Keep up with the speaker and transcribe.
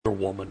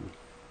Woman.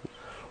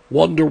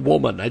 Wonder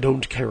Woman. I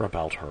don't care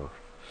about her.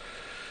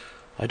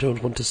 I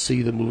don't want to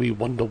see the movie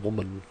Wonder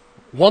Woman.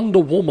 Wonder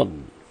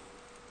Woman.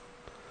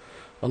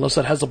 Unless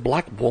it has a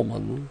black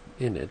woman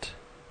in it.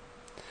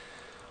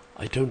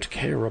 I don't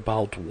care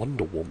about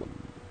Wonder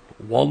Woman.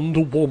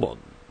 Wonder Woman.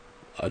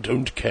 I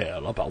don't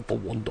care about the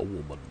Wonder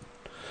Woman.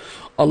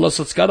 Unless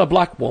it's got a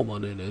black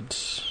woman in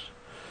it.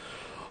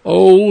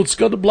 Oh, it's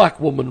got a black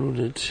woman in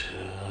it.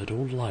 I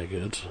don't like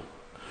it.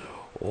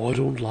 Oh, I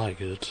don't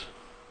like it.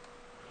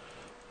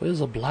 Where's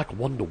the black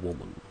Wonder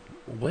Woman?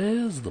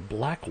 Where's the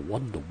black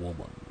Wonder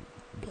Woman?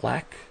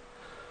 Black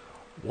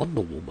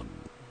Wonder Woman.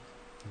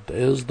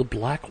 There's the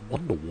black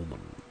Wonder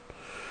Woman.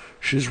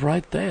 She's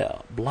right there.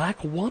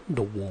 Black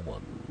Wonder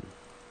Woman.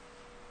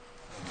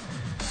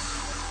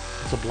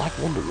 It's a black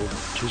Wonder Woman.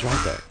 She's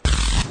right there.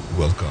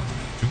 Welcome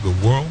to the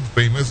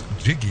world-famous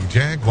Jiggy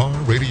Jaguar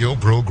radio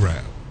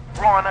program.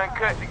 Raw and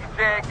uncut, Jiggy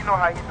Jag, you know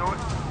how you do it. You know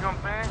what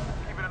I'm saying?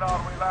 Keeping it all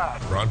the way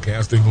live.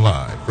 Broadcasting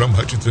live from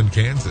Hutchinson,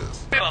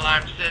 Kansas. Well,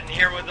 I'm sitting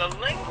here with a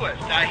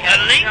linguist. I had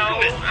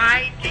no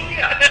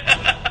idea.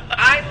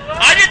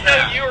 I didn't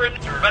know you were,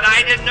 but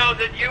I didn't know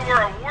that you were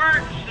a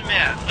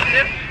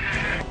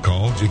wordsmith.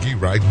 Call Jiggy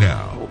right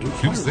now.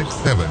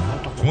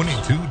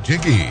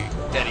 267-22-JIGGY.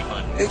 Daddy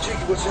Bun. Hey,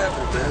 Jiggy, what's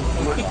happening, man?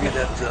 Reminds me of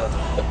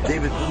that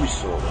David Bowie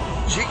song.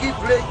 Jiggy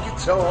play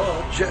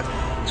guitar.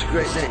 It's a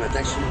great name, man.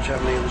 Thanks so much for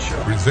having me on the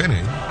show.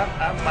 Presenting.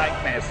 I'm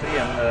Mike Massey,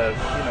 and,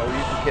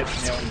 you can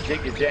catch me on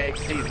Jiggy Jag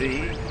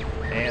TV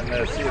and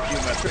see a few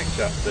of my trick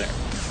shots there.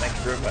 Thank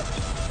you very much.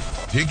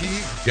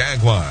 Jiggy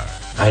Jaguar.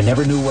 I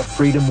never knew what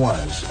freedom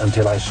was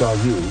until I saw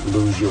you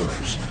lose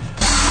yours.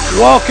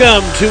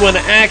 Welcome to an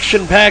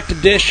action-packed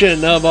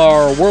edition of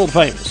our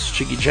world-famous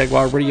Jiggy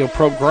Jaguar radio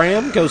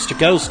program, coast to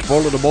coast,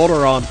 border to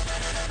border on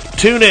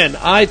TuneIn,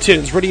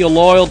 iTunes, Radio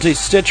Loyalty,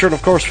 Stitcher, and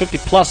of course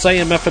 50-plus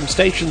AM FM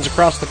stations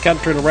across the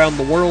country and around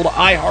the world,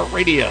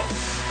 iHeartRadio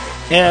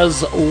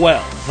as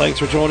well. Thanks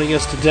for joining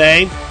us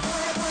today.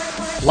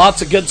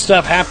 Lots of good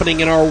stuff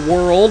happening in our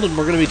world, and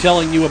we're going to be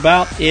telling you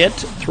about it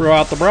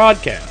throughout the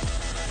broadcast.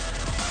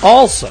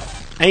 Also,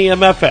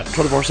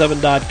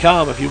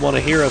 AMFM247.com. If you want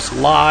to hear us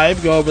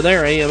live, go over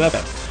there,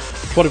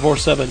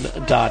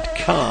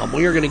 AMFM247.com.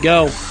 We are going to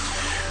go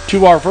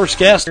to our first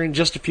guest here in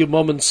just a few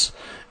moments,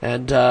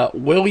 and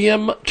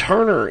William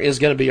Turner is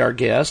going to be our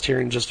guest here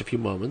in just a few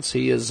moments.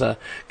 He has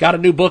got a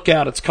new book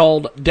out. It's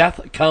called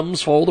Death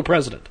Comes for the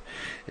President.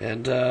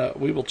 And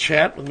we will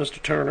chat with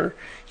Mr. Turner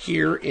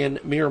here in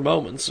mere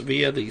moments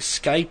via the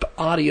Skype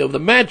audio, the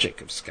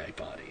magic of Skype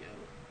audio.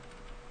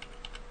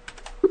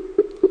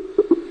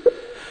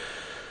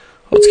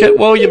 Let's get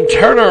William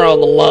Turner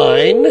on the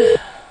line,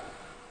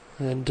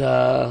 and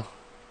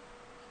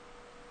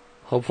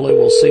hopefully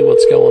we'll see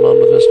what's going on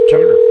with Mr.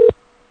 Turner.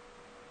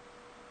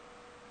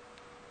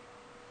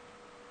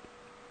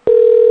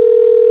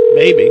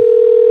 Maybe.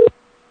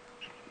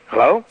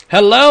 Hello?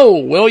 Hello,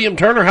 William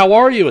Turner. How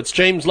are you? It's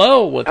James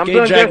Lowe with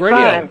KJAG Radio.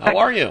 Fine. How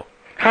are you?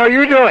 How are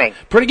you doing?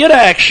 Pretty good,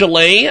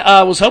 actually.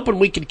 I was hoping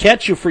we could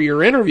catch you for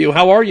your interview.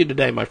 How are you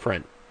today, my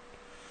friend?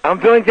 I'm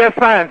doing just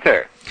fine,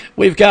 sir.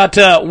 We've got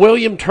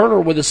William Turner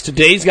with us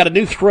today. He's got a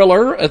new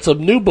thriller. It's a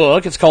new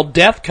book. It's called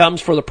Death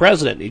Comes for the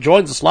President. He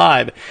joins us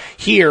live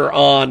here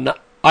on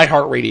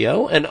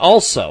iHeartRadio and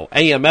also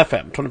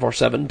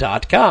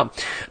AMFM247.com.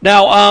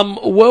 Now,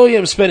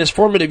 William spent his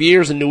formative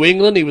years in New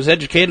England. He was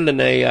educated in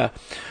a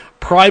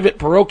private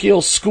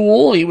parochial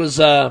school.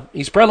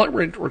 He's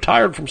presently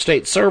retired from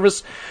state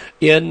service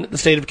in the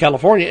state of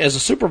California as a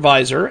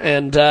supervisor,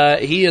 and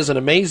he is an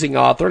amazing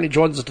author, and he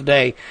joins us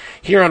today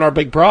here on our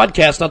big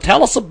broadcast. Now,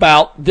 tell us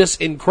about this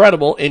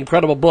incredible,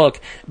 incredible book,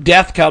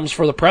 Death Comes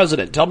for the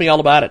President. Tell me all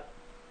about it.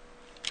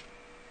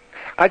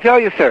 I tell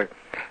you, sir,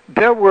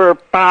 there were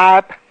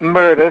 5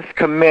 murders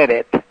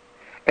committed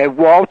at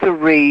Walter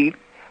Reed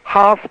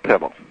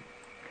Hospital,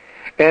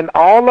 and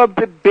all of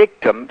the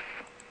victims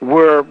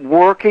were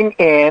working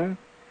in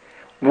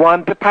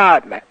one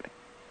department,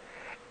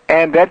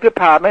 and that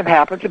department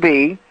happened to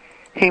be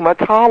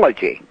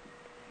hematology.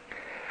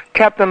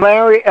 Captain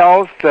Larry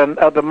Elston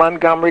of the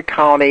Montgomery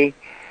County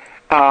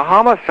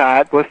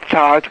homicide was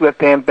charged with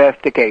the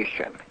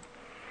investigation.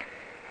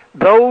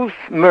 Those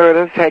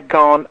murders had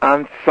gone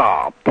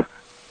unsolved.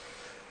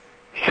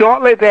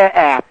 Shortly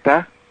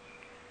thereafter,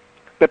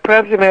 the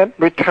president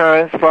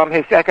returns from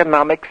his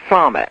economic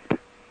summit.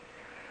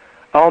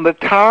 On the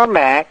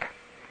tarmac,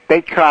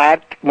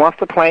 once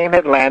the plane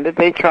had landed,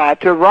 they tried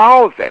to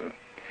rouse him.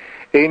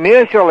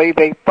 Initially,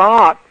 they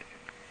thought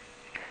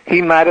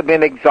he might have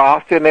been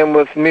exhausted and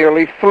was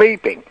merely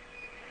sleeping.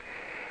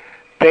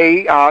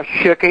 They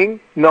shook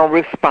him, no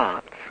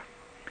response.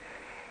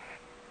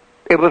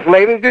 It was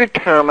later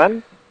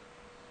determined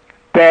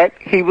that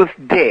he was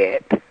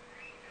dead,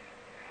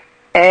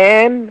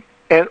 and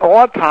an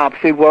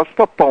autopsy was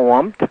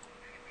performed,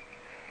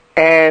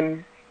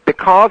 and the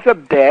cause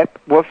of death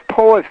was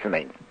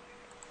poisoning.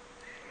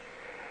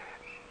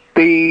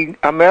 The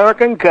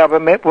American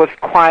government was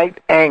quite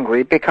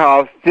angry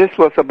because this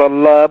was a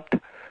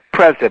beloved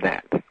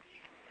president.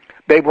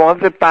 They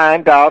wanted to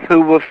find out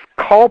who was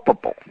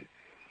culpable.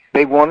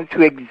 They wanted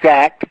to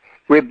exact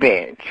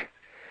revenge.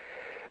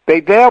 They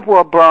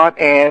therefore brought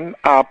in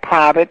a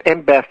private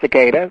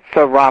investigator,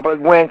 Sir Robert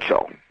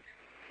Winchell,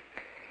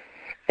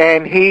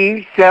 and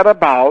he set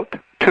about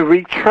to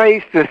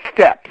retrace the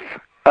steps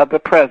of the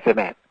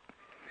president,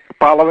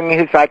 following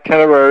his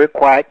itinerary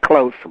quite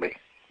closely.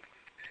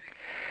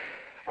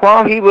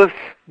 While he was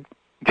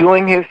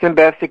doing his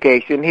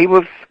investigation, he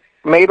was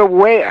made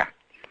aware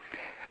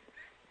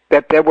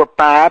that there were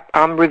 5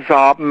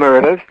 unresolved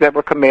murders that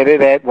were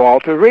committed at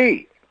Walter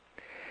Reed.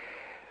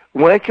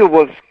 Winchell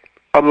was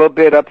a little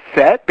bit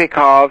upset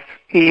because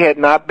he had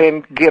not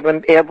been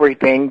given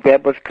everything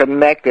that was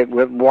connected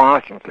with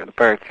Washington,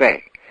 per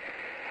se.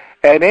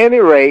 At any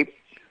rate,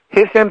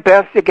 his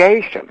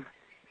investigation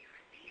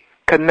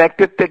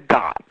connected the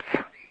dots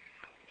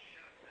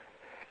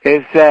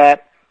is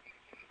that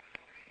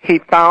he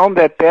found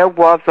that there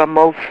was a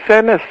most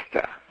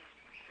sinister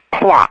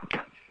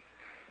plot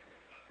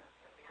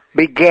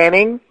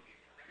beginning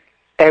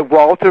at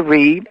Walter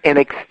Reed and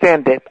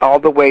extended all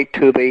the way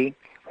to the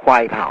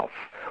White House,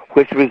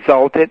 which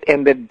resulted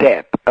in the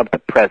death of the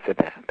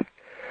president.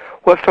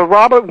 Well, Sir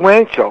Robert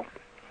Winchell,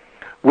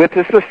 with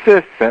his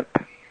assistant,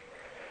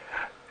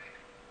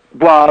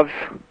 was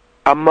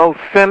a most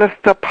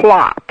sinister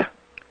plot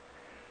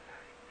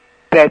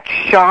that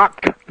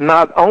shocked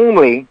not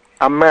only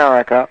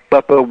America,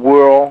 but the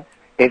world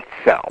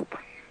itself.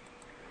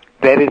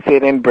 That is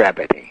it in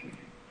brevity.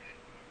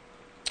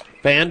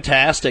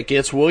 Fantastic.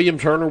 It's William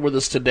Turner with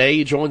us today.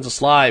 He joins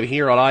us live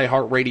here on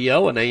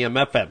iHeartRadio and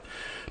AM/FM.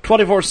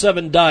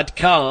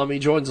 247.com. He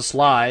joins us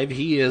live.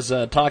 He is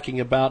talking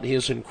about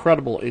his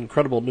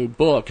incredible new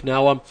book.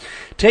 Now,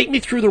 take me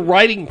through the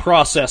writing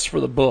process for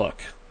the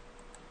book.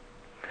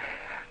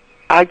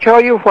 I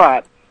tell you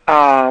what,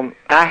 I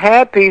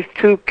had these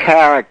 2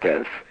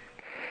 characters,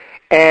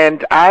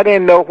 and I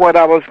didn't know what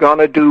I was going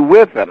to do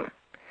with them.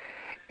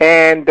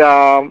 And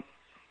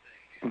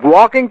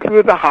walking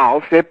through the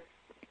house, it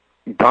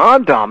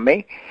dawned on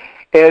me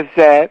is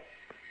that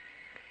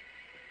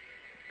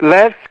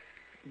let's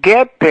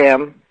get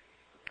them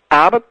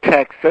out of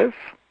Texas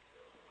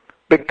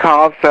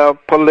because of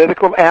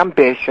political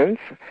ambitions,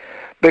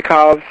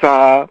 because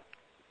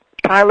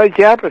Tyler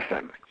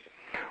Jefferson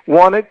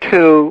wanted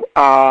to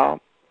have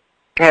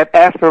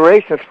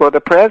aspirations for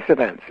the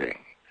presidency.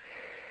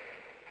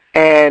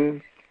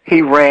 And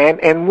he ran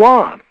and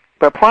won.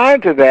 But prior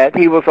to that,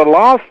 he was a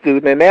law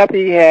student, and after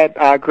he had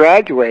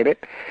graduated,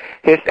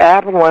 his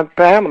affluent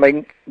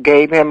family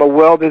gave him a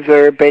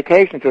well-deserved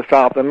vacation to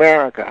South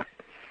America,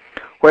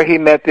 where he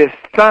met this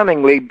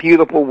stunningly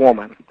beautiful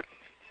woman.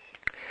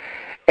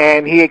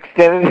 And he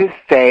extended his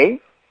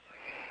stay,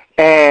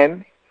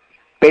 and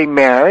they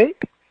married,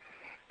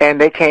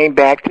 and they came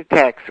back to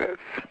Texas.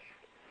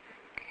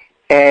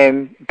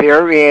 And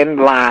therein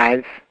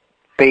lies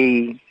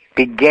the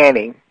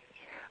beginning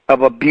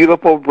of a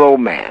beautiful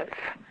romance,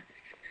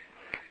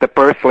 the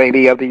First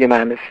Lady of the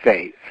United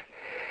States.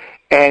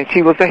 And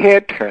she was a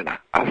head-turner,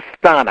 a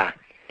stunner.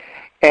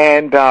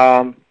 And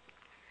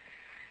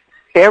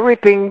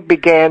everything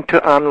began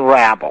to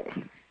unravel.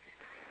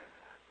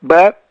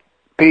 But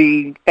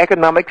the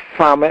economic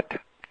summit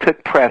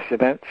took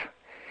precedence.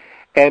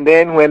 And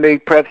then when the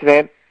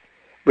president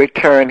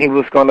returned, he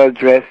was going to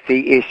address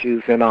the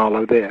issues in all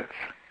of this.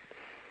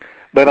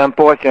 But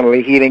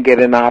unfortunately, he didn't get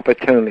an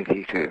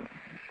opportunity to.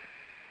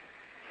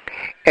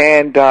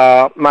 And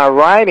my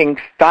writing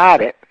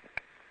started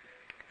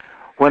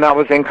when I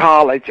was in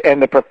college,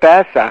 and the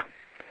professor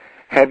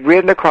had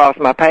written across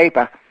my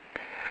paper,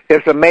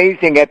 "It's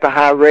amazing at the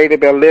high rate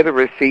of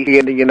illiteracy here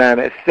in the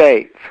United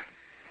States."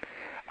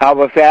 I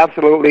was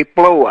absolutely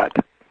floored.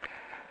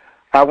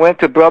 I went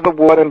to Brother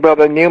Ward and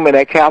Brother Newman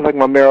at Catholic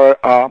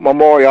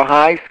Memorial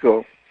High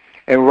School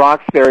in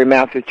Roxbury,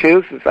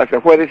 Massachusetts. I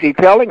said, "What is he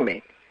telling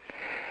me?"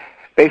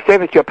 They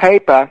said that your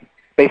paper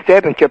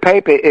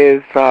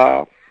is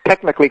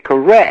technically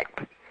correct.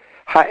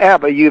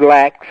 However, you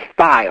lack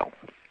style.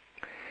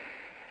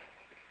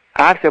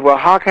 I said, "Well,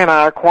 how can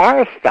I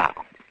acquire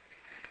style?"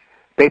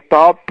 They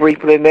thought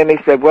briefly, and then they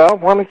said, "Well,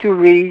 why don't you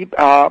read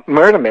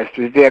murder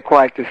mysteries? They're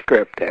quite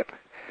descriptive."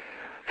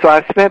 So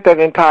I spent that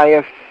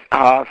entire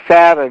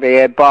Saturday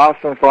at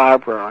Boston's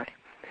library,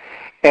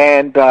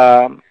 and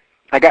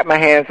I got my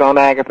hands on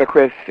Agatha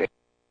Christie.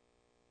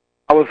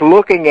 I was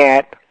looking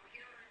at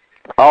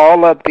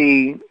all of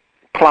the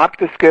plot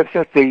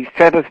descriptions, the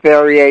sentence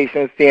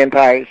variations, the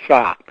entire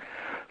shot.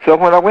 So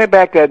when I went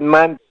back that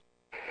Monday,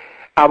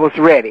 I was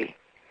ready.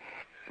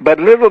 But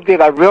little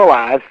did I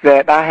realize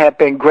that I had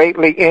been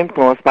greatly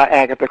influenced by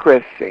Agatha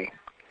Christie.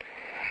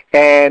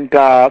 And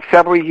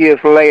several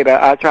years later,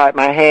 I tried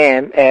my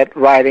hand at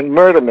writing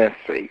murder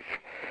mysteries.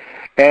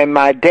 And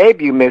my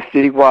debut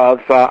mystery was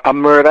A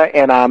Murder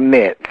in Our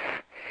Midst.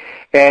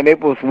 And it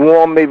was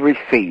warmly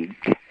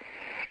received.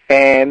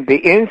 And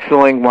the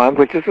ensuing one,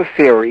 which is a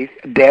series,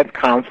 Death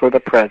Comes for the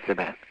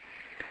President.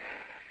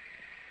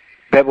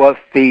 That was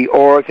the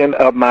origin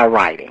of my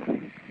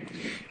writing.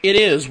 It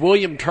is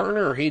William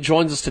Turner. He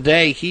joins us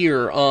today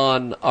here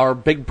on our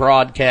big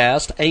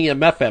broadcast,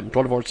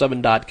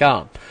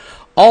 AMFM247.com.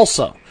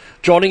 Also,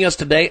 joining us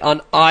today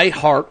on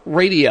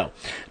iHeartRadio.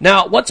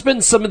 Now, what's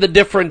been some of the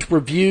different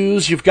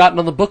reviews you've gotten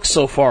on the book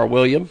so far,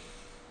 William?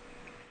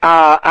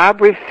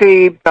 I've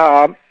received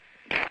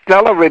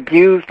stellar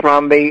reviews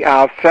from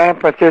the San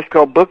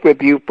Francisco Book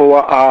Review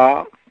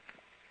for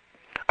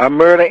A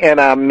Murder in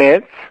Our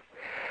Midst.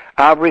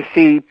 I've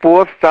received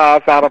 4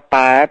 stars out of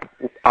 5,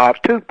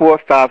 2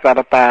 4 stars out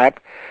of 5,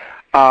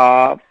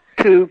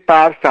 2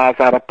 5 stars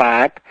out of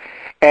 5,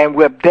 and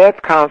with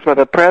Death Comes for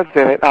the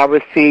President, I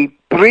received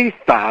 3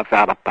 stars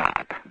out of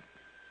 5.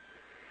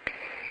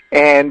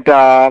 And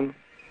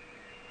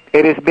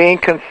it is being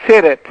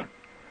considered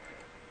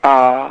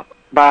by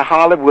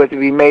Hollywood to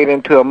be made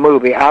into a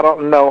movie. I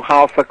don't know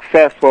how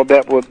successful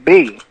that would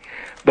be,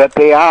 but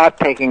they are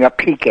taking a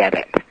peek at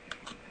it.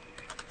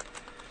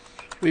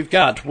 We've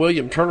got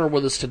William Turner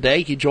with us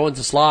today. He joins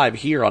us live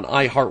here on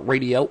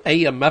iHeartRadio,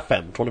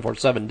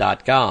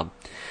 AMFM247.com.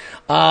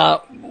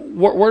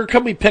 Where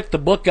can we pick the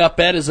book up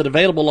at? Is it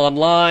available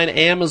online,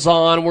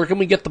 Amazon? Where can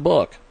we get the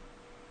book?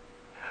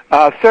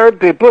 Sir,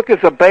 the book is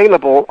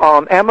available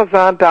on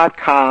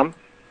Amazon.com,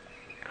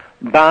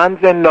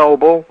 Barnes &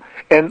 Noble,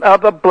 and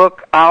other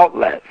book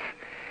outlets.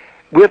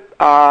 With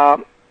by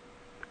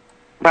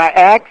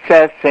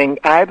accessing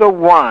either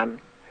one,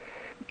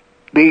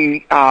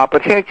 the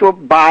potential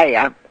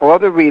buyer or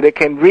the reader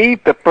can read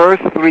the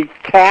first 3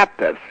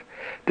 chapters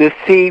to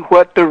see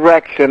what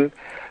direction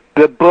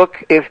the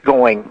book is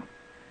going.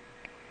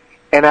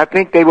 And I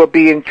think they will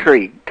be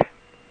intrigued.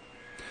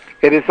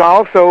 It is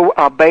also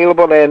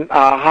available in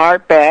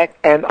hardback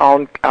and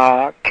on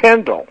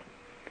Kindle.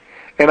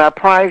 And I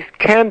priced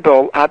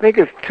Kindle, I think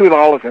it's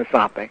 $2 and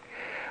something,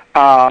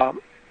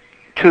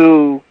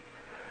 to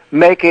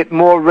make it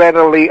more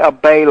readily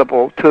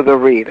available to the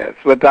readers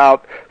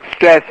without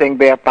stressing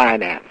their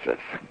finances.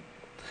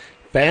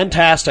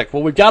 Fantastic.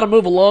 Well, we've got to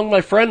move along,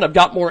 my friend. I've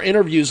got more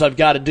interviews I've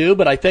got to do,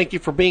 but I thank you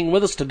for being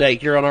with us today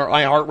here on our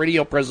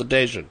iHeartRadio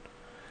presentation.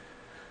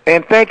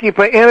 And thank you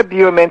for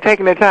interviewing me and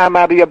taking the time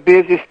out of your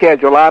busy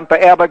schedule. I'm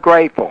forever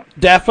grateful.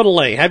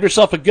 Definitely. Have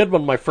yourself a good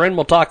one, my friend.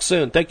 We'll talk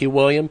soon. Thank you,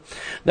 William.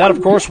 That,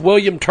 of course,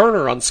 William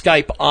Turner on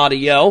Skype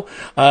Audio,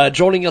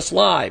 joining us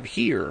live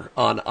here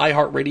on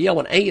iHeartRadio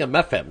and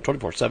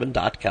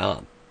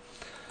AMFM247.com.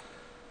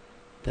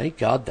 Thank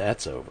God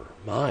that's over.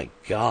 My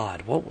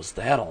God, what was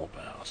that all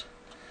about?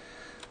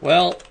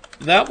 Well,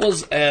 that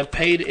was a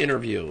paid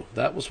interview.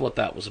 That was what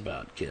that was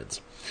about,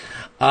 kids.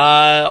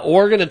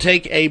 We're going to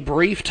take a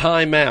brief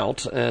time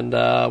out, and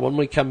when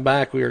we come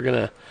back, we are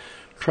going to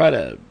try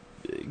to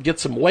get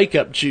some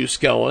wake-up juice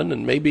going,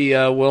 and maybe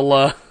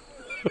we'll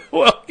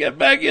get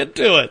back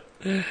into it.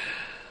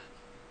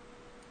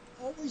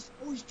 Always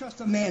trust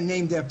a man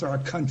named after our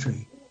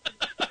country.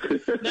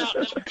 Now,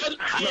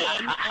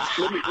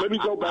 let me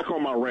go back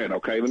on my rant,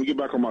 okay? Let me get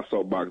back on my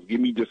soapbox.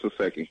 Give me just a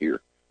second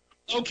here.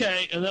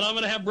 Okay, and then I'm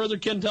going to have Brother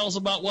Ken tell us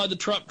about why the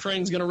Trump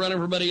train's going to run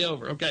everybody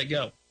over. Okay,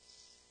 go.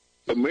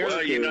 America,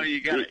 well,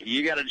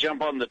 you got to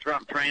jump on the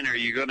Trump train, or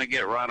you're going to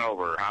get run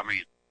over. I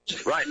mean,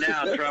 right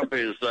now Trump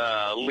is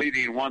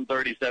leading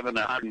 137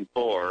 to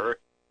 104.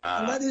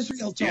 Let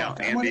Israel talk.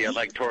 In the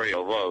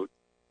electoral vote.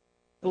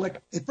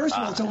 First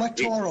of all, it's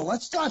electoral.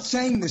 Let's start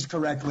saying this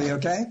correctly,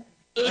 okay?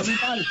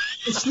 Everybody,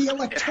 it's the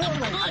electoral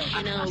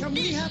vote.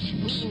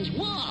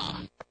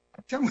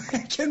 Can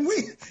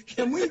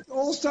we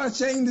all start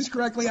saying this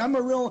correctly? I'm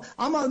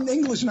an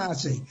English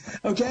Nazi,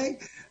 okay?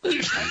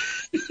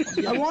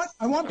 I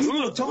want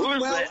people to talk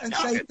well and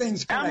say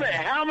things correctly.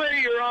 How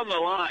many are on the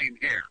line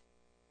here?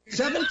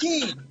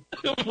 17.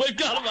 We've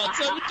got about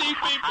 17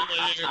 people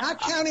in here.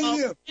 Not counting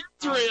you.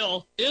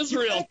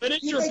 Israel,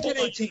 finish your point.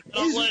 18.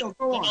 Israel,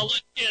 go on. I'll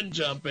let Ken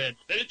jump in.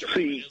 Finish your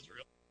point,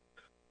 Israel.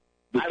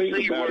 The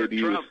thing about it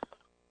is,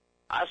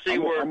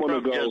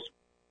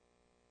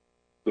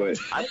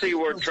 I see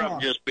where Trump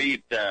just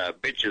beat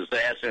bitch's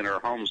ass in her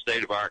home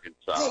state of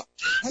Arkansas.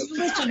 Hey,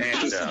 listen.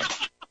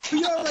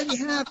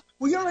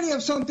 We already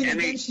have something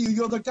against you.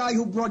 You're the guy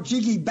who brought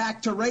Jiggy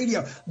back to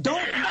radio.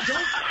 Don't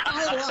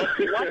pile up.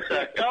 What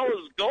the hell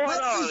is going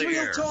on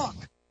here?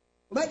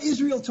 Let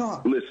Israel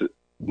talk. Listen.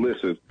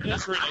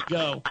 Israel,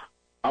 go.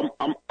 I'm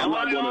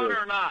not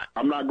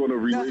going to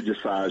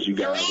religiousize you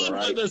guys, all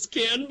right? This,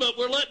 Ken, but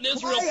we're letting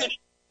Israel finish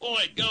the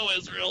point. Go,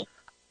 Israel.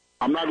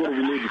 I'm not going to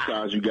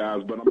religioize you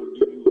guys, but I'm going to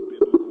give you a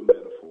biblical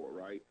metaphor,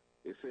 right?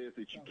 It says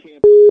that you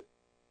can't put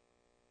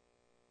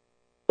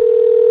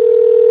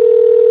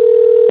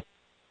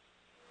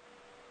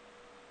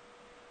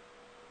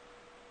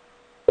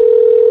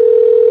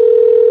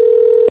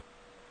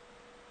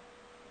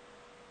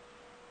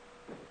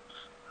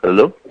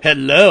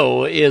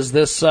Hello. Is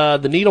this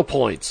the Needle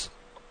Points?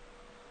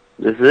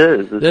 This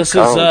is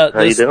how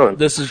you doing?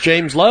 This is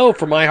James Lowe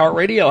from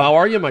iHeartRadio. How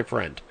are you, my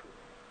friend?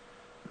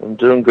 I'm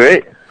doing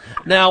great.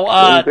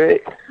 Now,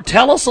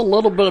 tell us a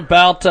little bit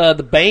about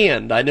the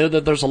band. I know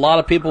that there's a lot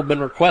of people have been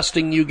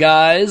requesting you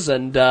guys,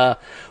 and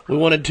we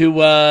wanted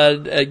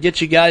to get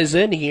you guys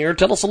in here.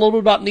 Tell us a little bit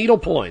about Needle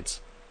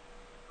Points.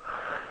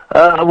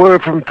 We're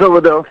from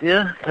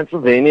Philadelphia,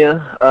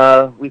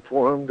 Pennsylvania. We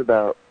formed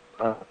about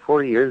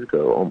 4 years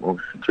ago,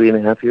 almost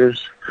 3.5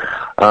 years.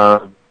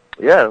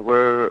 Yeah,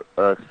 we're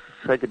a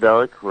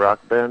psychedelic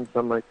rock band,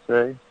 some might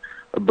say,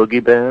 a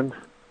boogie band.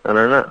 I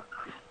don't know.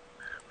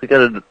 We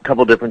got a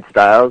couple different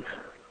styles.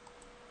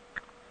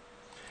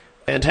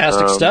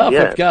 Fantastic stuff.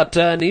 Yeah. We've got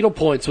Needle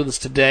Points with us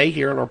today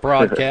here on our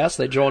broadcast.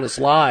 They join us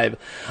live.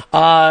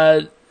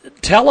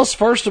 Tell us,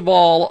 first of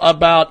all,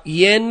 about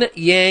Yin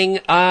Yang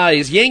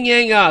Eyes. Yin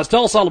Yang Eyes.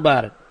 Tell us all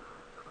about it.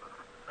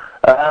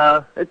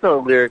 It's a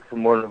lyric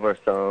from one of our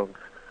songs.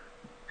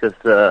 Just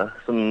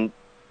some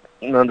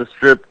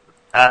nondescript,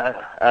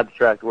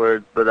 abstract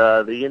words.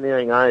 But the Yin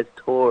Yang Eyes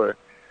tour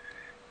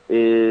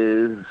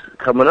is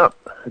coming up.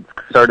 It's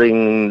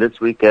starting this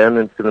weekend.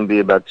 It's going to be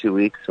about 2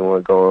 weeks, and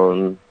we're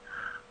going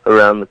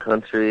around the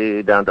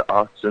country, down to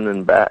Austin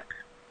and back,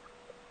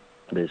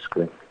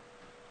 basically.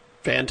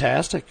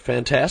 Fantastic,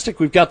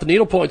 fantastic. We've got the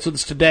Needle Points with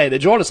us today. They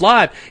join us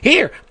live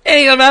here,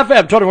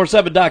 AMFM,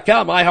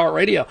 247.com,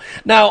 iHeartRadio.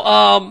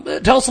 Now,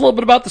 tell us a little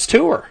bit about this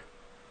tour.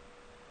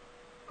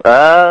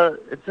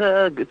 It's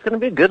going to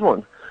be a good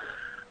one.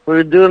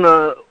 We're doing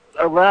our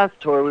last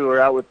tour. We were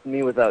out with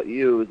Me Without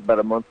You. It was about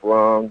a month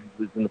long. It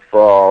was in the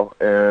fall,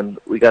 and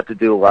we got to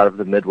do a lot of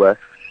the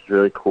Midwest, which is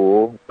really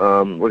cool.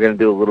 We're going to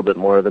do a little bit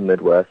more of the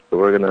Midwest, but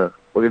we're gonna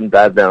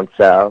dive down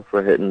south.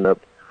 We're hitting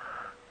up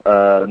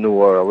New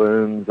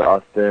Orleans,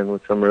 Austin,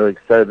 which I'm really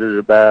excited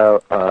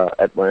about,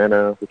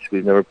 Atlanta, which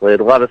we've never played.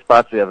 A lot of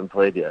spots we haven't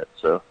played yet,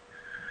 so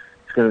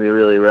it's going to be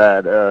really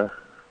rad.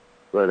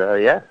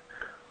 Yeah,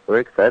 we're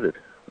excited.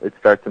 It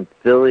starts in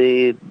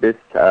Philly this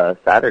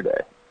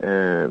Saturday,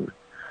 and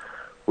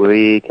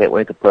we can't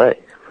wait to play.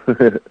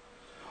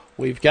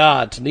 We've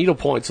got Needle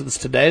Points with us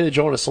today. They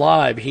join us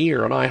live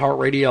here on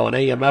iHeartRadio and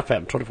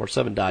AMFM,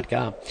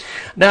 247.com.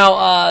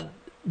 Now,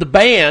 the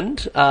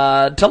band,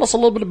 tell us a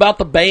little bit about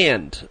the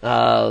band,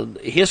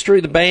 history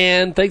of the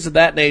band, things of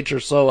that nature,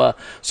 so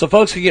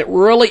folks can get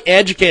really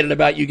educated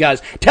about you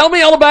guys. Tell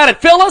me all about it.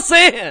 Fill us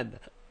in.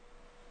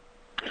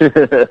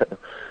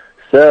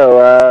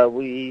 So,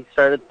 we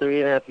started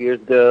 3.5 years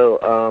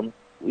ago.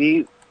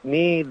 Me,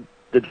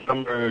 the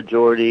drummer,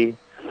 Jordy,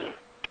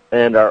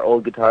 and our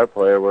old guitar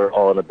player were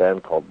all in a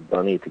band called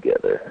Bunny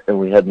together, and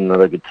we had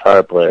another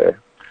guitar player.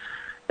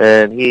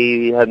 And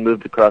he had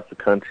moved across the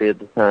country at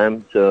the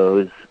time,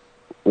 so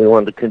we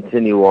wanted to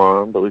continue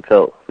on, but we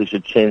felt we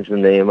should change the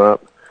name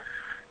up.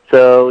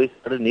 So we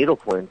started Needle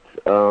Points.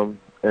 And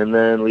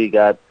then we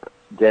got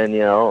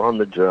Danielle on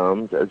the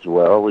drums as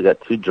well. We got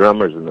 2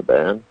 drummers in the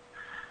band.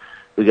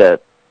 We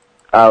got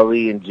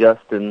Ali and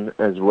Justin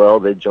as well.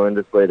 They joined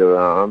us later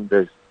on.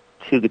 There's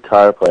 2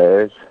 guitar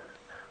players.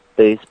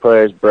 Bass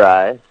player is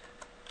Bryce.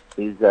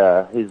 He's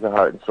the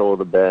heart and soul of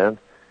the band.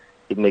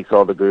 He makes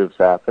all the grooves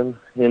happen,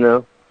 you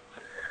know.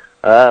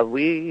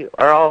 We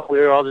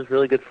were all just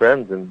really good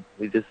friends, and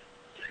we just,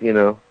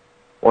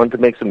 wanted to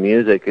make some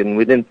music, and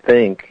we didn't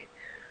think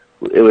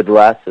it would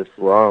last this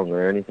long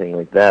or anything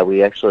like that.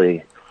 We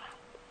actually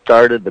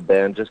started the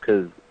band just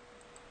because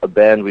a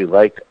band we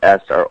liked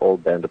asked our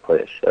old band to play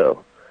a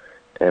show,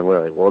 and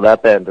we're like, well,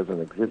 that band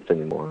doesn't exist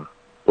anymore.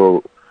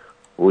 Well,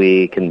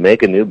 we can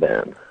make a new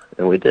band,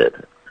 and we did.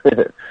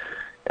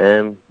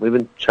 And we've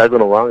been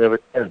chugging along ever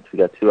since. We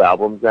got 2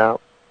 albums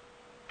out.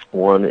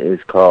 One is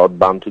called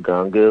Bam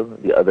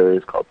Tugangu. The other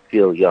is called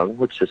Feel Young,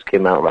 which just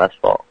came out last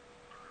fall.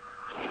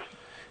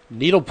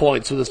 Needle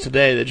Points with us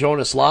today. They join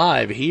us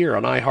live here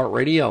on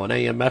iHeartRadio and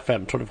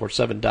AMFM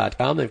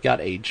 247.com. They've got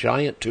a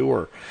giant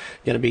tour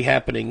going to be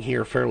happening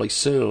here fairly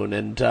soon.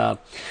 And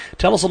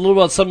tell us a little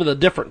about some of the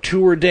different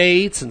tour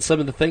dates and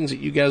some of the things that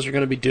you guys are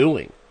going to be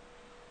doing.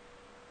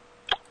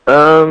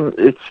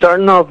 It's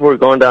starting off, we're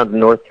going down to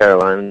North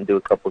Carolina and do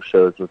a couple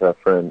shows with our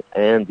friend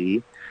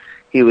Andy.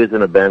 He was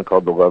in a band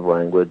called The Love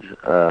Language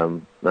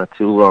not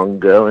too long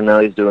ago, and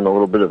now he's doing a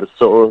little bit of a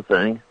solo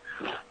thing.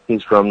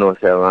 He's from North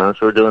Carolina,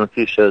 so we're doing a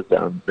few shows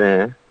down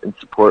there in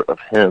support of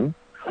him.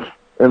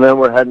 And then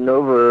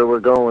we're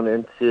going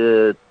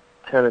into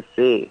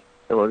Tennessee,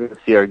 and we're going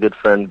to see our good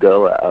friend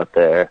Goa out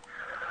there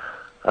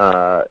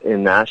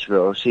in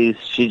Nashville. She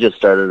just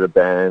started a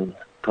band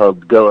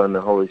called Goa and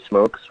the Holy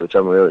Smokes, which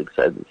I'm really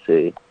excited to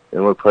see.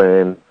 And we're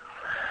playing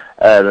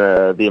at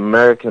the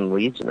American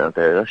Legion out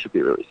there. That should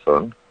be really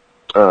fun.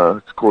 It's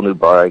a cool new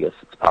bar, I guess.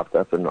 It's popped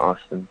up in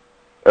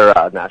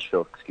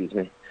Nashville, excuse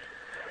me.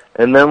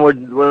 And then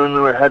when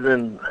we're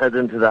heading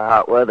to the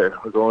hot weather,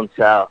 we're going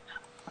south.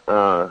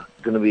 Going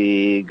to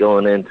be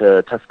going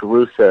into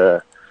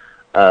Tuscaloosa.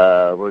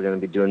 We're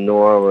going to be doing New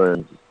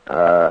Orleans,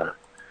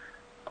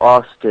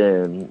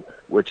 Austin,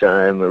 which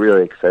I'm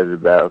really excited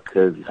about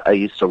because I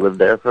used to live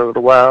there for a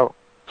little while,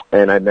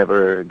 and I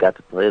never got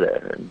to play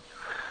there. And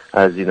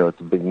as you know,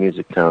 it's a big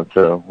music town,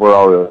 so we're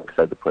all really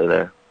excited to play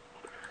there.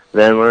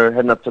 Then we're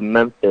heading up to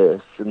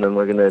Memphis, and then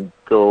we're going to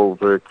go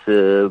over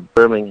to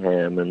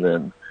Birmingham, and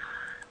then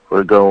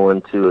we're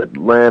going to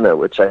Atlanta,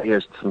 which I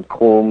hear some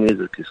cool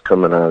music is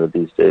coming out of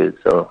these days,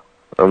 so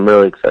I'm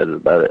really excited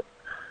about it.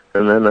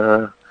 And then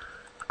a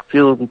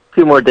few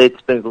more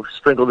dates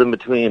sprinkled in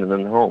between, and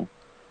then home.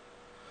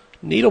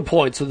 Needle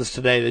Points with us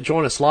today. They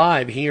join us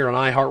live here on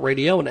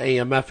iHeartRadio and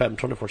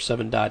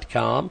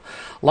AMFM247.com.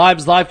 Live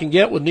as live can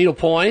get with Needle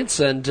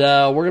Points, and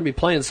we're going to be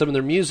playing some of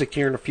their music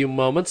here in a few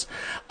moments.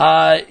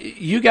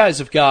 You guys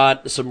have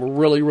got some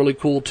really, really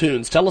cool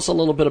tunes. Tell us a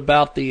little bit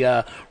about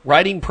the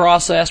writing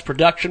process,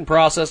 production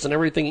process, and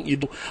everything that you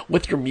do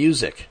with your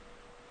music.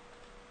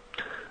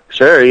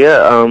 Sure,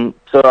 yeah.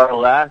 So our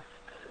last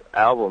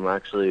album,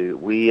 actually, it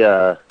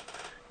was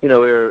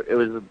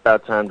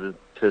about time to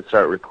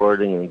start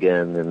recording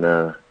again, and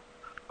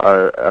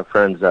our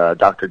friends,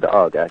 Dr.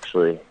 Dog,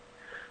 actually,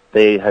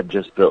 they had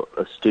just built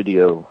a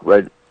studio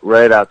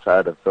right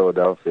outside of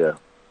Philadelphia,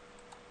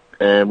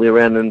 and we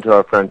ran into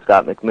our friend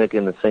Scott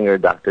McMicken, the singer,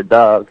 Dr.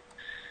 Dog,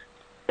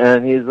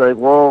 and he's like,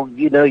 well,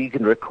 you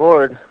can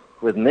record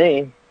with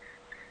me,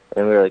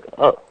 and we were like,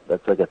 oh,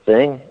 that's like a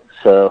thing,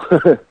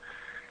 so...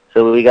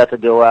 So we got to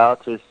go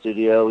out to a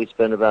studio. We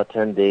spent about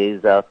 10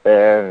 days out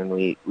there, and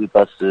we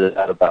busted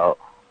out about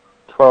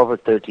 12 or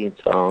 13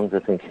 songs. I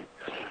think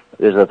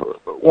there's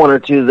one or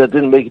two that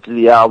didn't make it to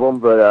the album,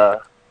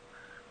 but,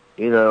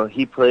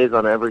 he plays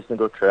on every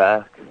single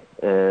track,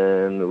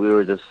 and we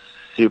were just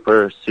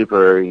super,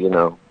 super,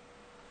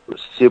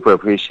 super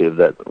appreciative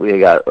that we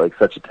got, like,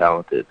 such a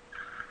talented,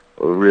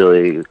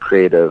 really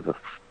creative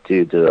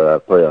dude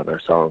to play on our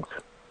songs.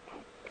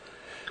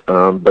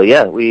 But,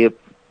 yeah, we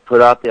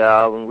put out the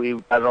album. We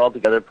got it all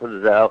together, put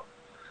it out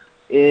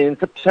in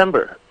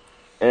September,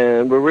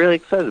 and we're really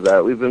excited about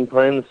it. We've been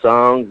playing the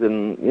songs,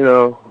 and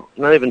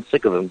not even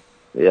sick of them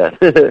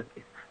yet.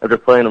 After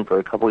playing them for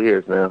a couple of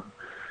years now.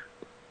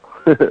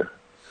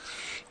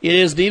 It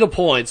is Needle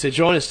Points. They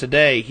join us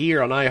today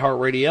here on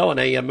iHeartRadio and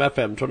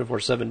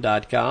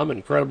AMFM247.com.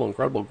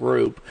 Incredible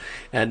group.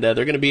 And they're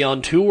going to be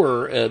on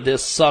tour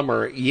this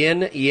summer.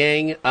 Yin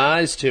Yang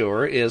Eyes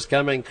Tour is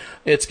coming.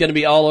 It's going to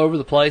be all over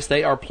the place.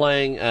 They are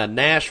playing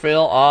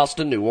Nashville,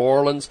 Austin, New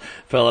Orleans,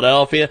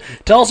 Philadelphia.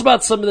 Tell us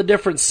about some of the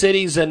different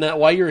cities and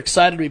why you're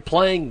excited to be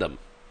playing them.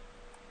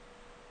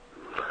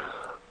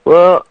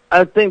 Well,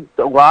 I think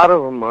a lot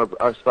of them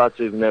are spots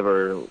we've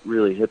never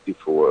really hit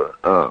before.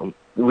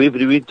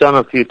 We've done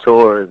a few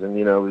tours, and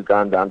we've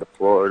gone down to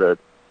Florida,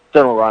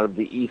 done a lot of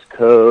the East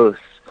Coast.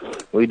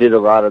 We did a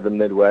lot of the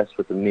Midwest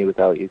with the Me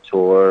Without You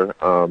tour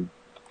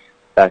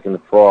back in the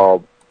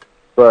fall.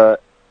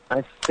 But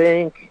I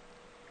think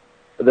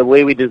the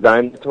way we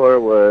designed the tour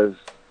was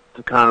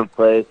to kind of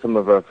play some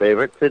of our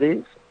favorite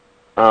cities.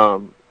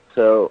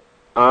 So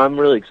I'm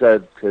really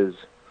excited because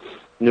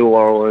New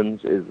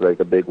Orleans is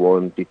like a big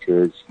one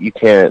because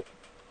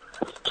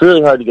it's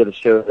really hard to get a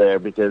show there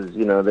because,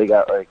 they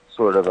got like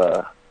sort of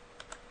a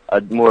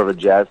more of a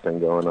jazz thing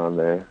going on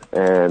there,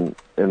 and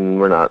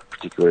we're not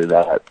particularly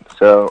that.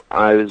 So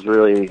I was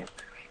really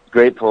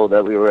grateful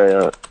that we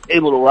were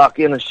able to lock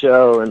in a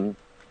show and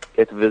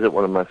get to visit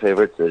one of my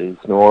favorite cities,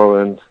 New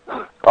Orleans.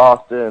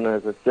 Austin,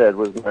 as I said,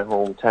 was my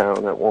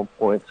hometown at one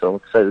point, so I'm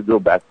excited to go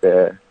back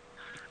there.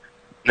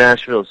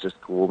 Nashville's just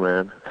cool,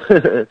 man.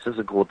 It's just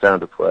a cool town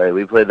to play.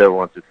 We played there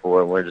once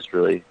before, and we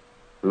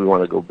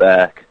want to go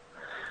back.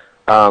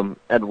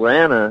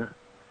 Atlanta,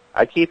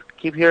 I keep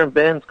hearing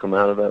bands come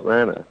out of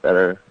Atlanta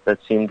that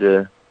seem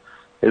to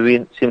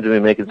be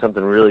making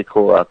something really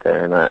cool out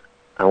there, and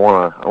I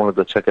want to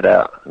go check it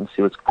out and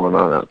see what's going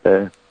on out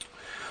there.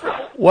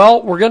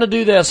 Well, we're going to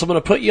do this. I'm going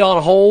to put you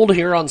on hold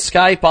here on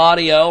Skype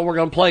audio. We're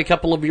going to play a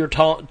couple of your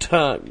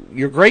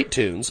great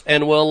tunes,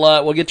 and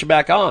we'll get you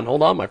back on.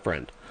 Hold on, my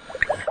friend.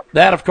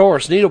 That, of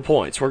course, Needle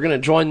Points. We're going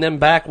to join them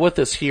back with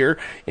us here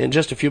in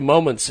just a few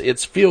moments.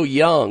 It's Feel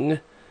Young.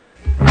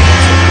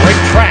 Great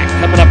track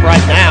coming up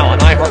right now on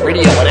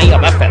iHeartRadio and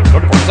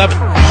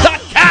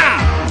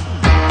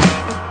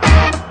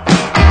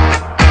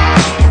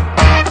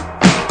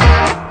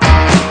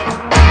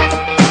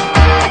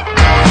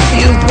AMFM247.com.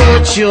 You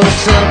put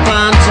yourself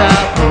on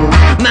top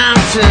of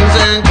mountains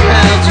and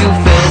clouds. You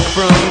fell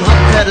from a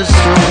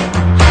pedestal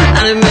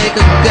and it make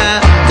a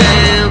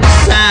goddamn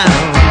sound.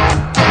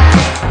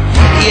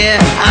 Yeah,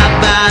 I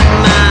bide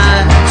my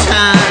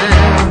time.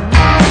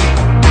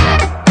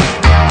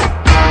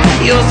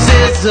 Your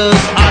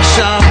scissors are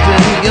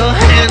sharpened, your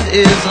hand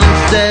is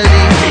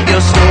unsteady,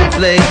 your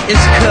snowflake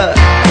is cut.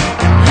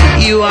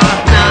 You are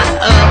not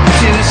up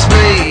to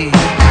speed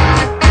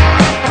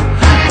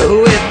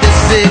with the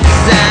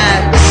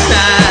zigzag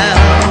style.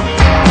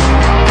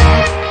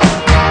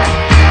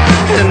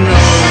 And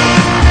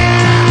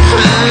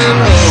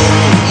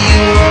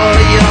you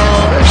are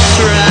your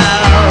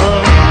shroud.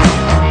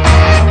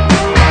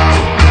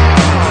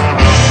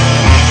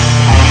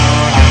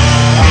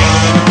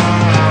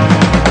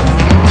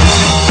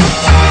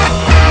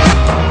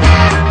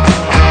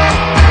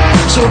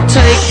 So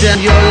take down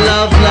your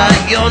love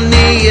light, your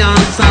neon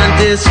sign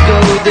disco,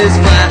 this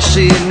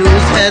flashy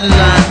news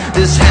headline,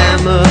 this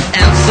hammer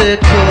and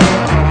sickle.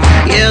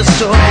 Yeah,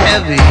 so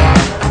heavy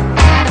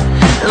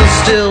and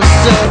still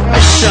so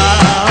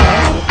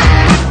sharp.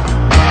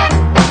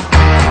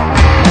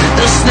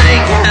 The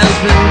snake has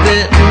been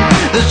bitten,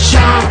 the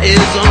charm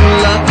is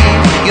unlucky,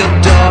 your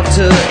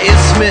daughter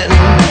is smitten.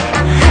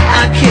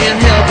 I can't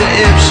help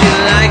it if she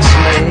likes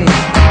me.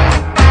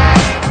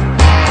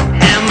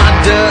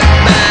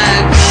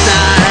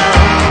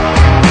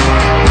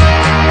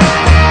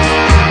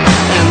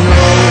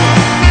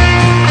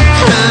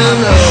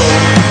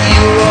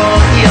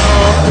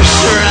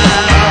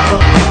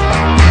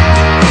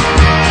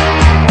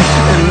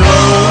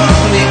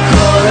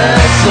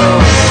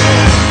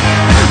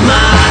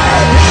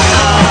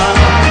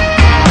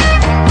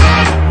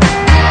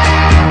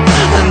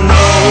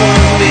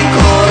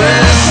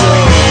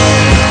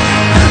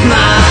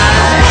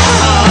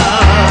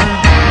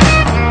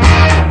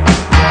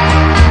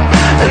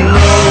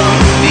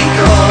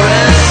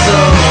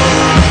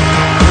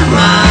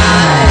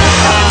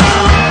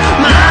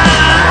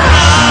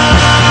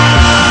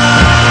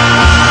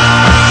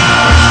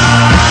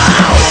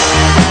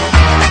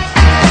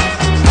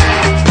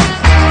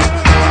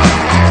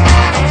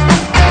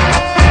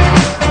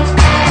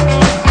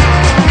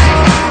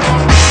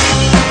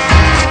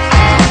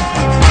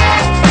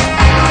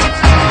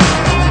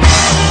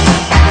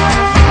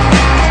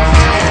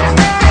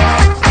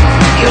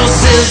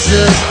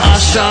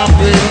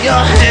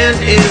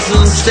 is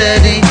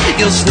unsteady,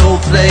 your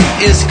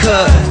snowflake is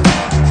cut,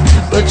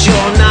 but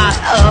you're not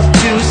up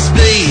to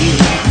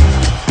speed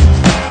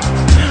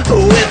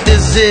with the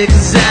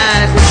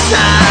zigzag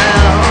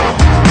style.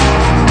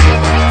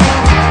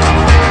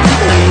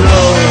 And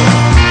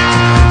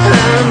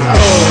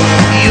oh,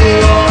 you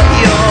are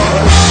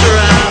your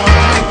shroud.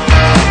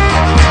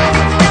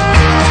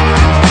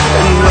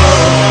 And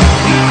oh,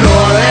 you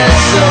call it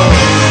so.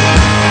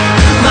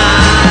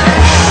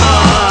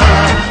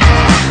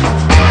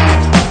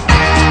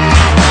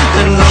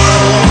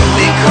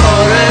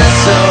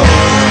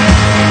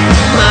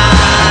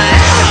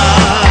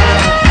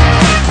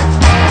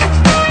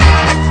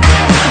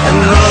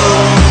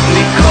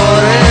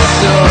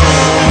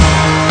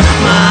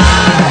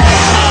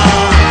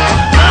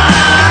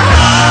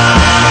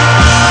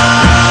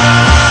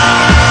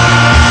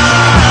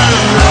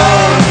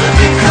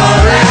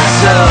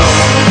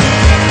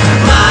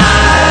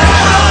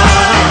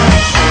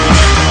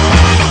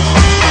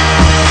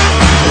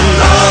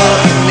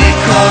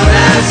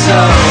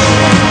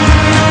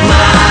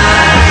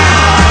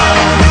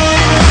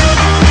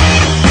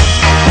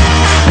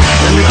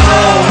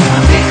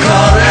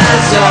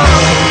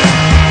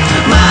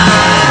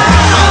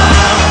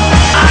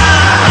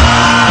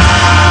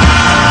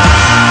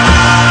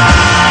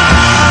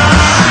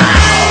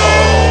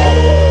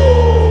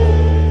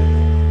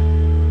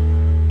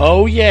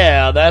 Oh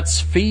yeah,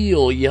 that's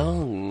Feel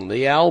Young,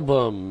 the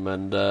album,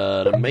 and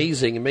an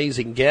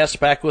amazing guest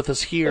back with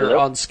us here Hello.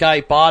 on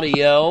Skype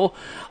Audio.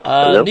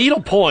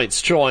 Needle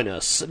Points join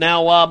us.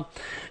 Now,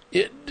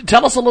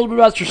 tell us a little bit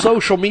about your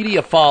social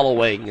media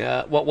following.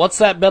 What's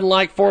that been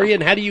like for you,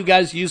 and how do you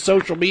guys use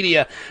social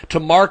media to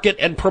market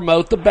and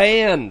promote the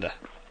band?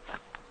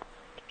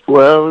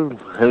 Well,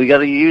 we got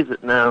to use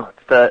it now.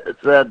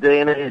 It's that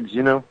day and age,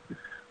 you know.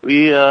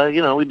 We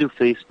do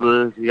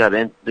Facebook. We got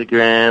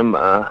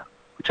Instagram.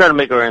 We try to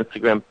make our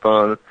Instagram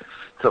fun.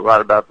 It's a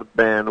lot about the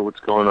band and what's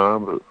going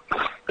on, but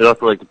we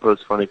also like to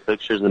post funny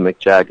pictures and make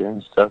Jaguar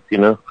and stuff, you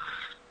know.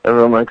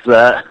 Everyone likes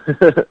that.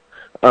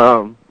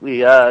 We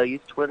use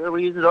Twitter.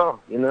 We use it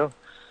all, you know.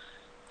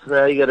 So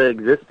how you got to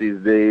exist these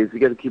days. You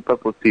got to keep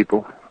up with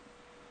people.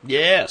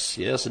 Yes,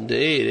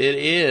 indeed. It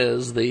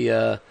is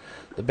the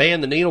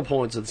band, the Needle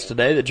Points, that's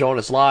today that join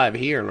us live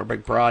here in our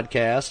big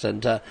broadcast.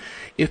 And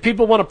if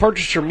people want to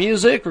purchase your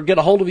music or get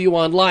a hold of you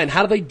online,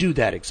 how do they do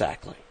that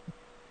exactly?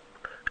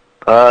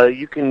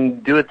 You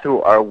can do it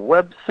through our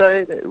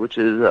website, which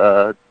is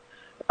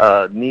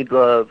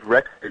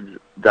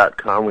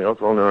needloverecords.com. We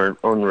also own our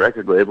own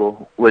record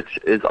label, which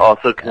is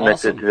also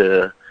connected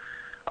to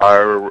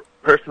our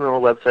personal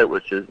website,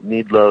 which is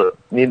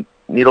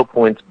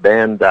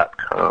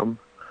needlepointsband.com.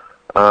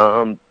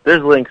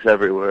 There's links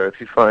everywhere. If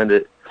you find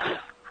it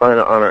on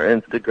our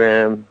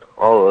Instagram,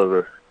 all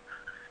over.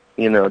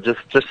 You know, just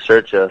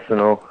search us and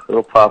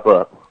it'll pop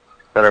up.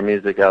 Got our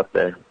music out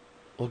there.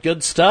 Well,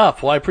 good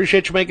stuff. Well, I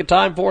appreciate you making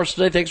time for us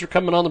today. Thanks for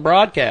coming on the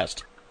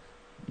broadcast.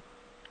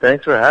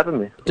 Thanks for having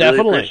me.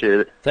 Definitely. Really appreciate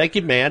it. Thank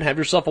you, man. Have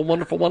yourself a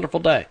wonderful, wonderful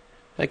day.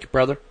 Thank you,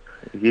 brother.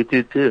 You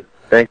too.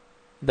 Thanks.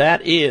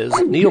 That is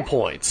Needle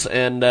Points,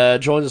 and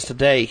joins us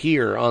today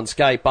here on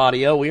Skype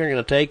Audio. We are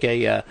going to take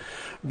a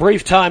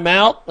brief time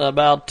out,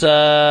 about 2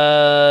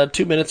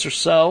 minutes or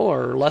so,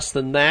 or less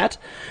than that.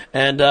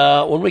 And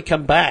when we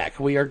come back,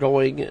 we are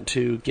going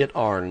to get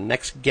our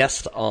next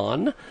guest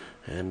on.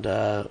 And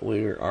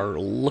we are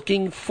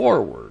looking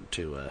forward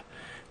to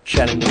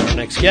chatting with our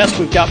next guest.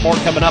 We've got more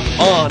coming up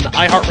on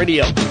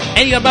iHeartRadio,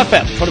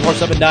 AMFM,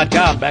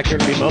 247.com. Back here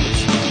in a few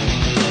moments.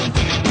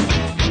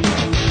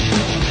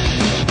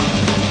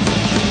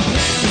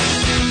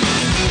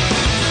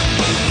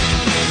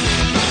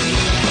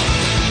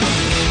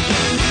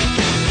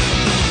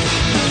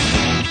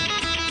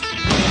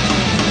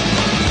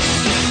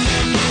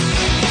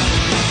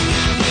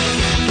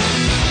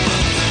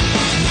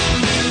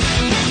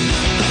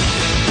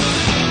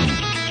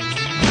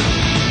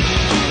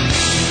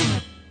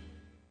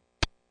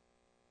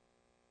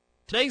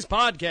 Today's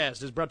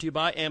podcast is brought to you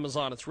by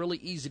Amazon. It's really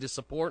easy to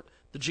support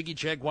the Jiggy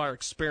Jaguar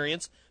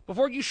experience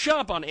before you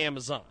shop on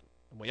Amazon.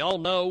 And we all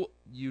know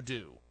you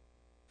do.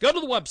 Go to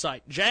the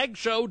website,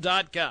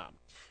 jagshow.com.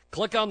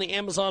 Click on the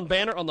Amazon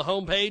banner on the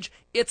homepage.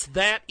 It's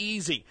that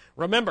easy.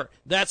 Remember,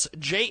 that's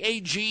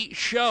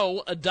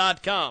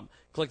jagshow.com.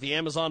 Click the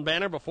Amazon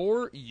banner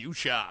before you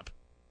shop.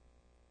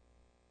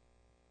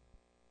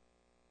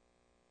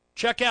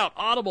 Check out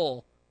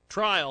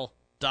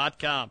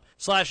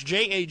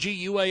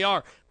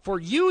audibletrial.com/JAGUAR. For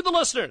you, the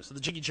listeners of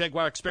the Jiggy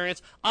Jaguar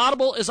experience,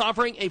 Audible is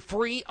offering a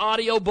free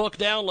audiobook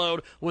download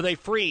with a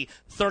free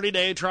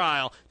 30-day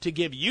trial to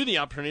give you the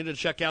opportunity to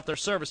check out their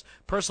service.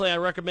 Personally, I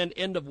recommend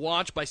End of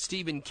Watch by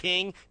Stephen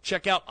King.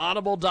 Check out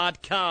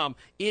audible.com.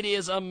 It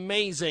is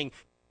amazing.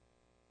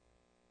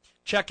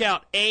 Check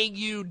out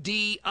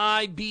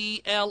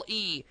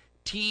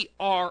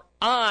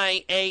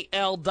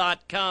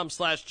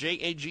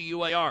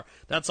AUDIBLETRIAL.com/JAGUAR.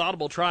 That's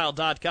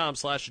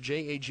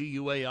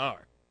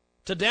audibletrial.com/JAGUAR.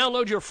 To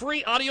download your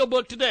free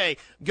audiobook today,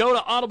 go to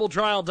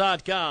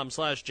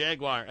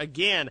audibletrial.com/Jaguar.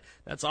 Again,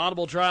 that's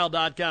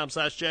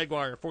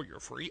audibletrial.com/Jaguar for your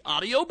free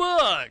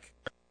audiobook.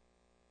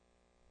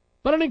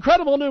 But an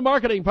incredible new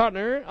marketing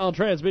partner on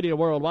Transmedia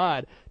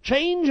Worldwide,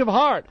 Change of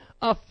Heart,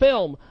 a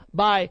film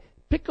by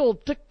Pickle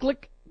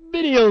Ticklick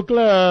Video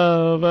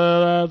Club.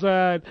 That's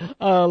right.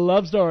 A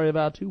love story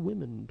about two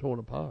women torn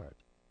apart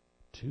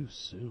too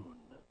soon.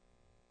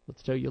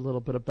 Let's tell you a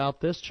little bit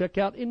about this. Check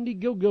out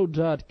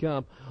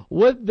Indiegogo.com.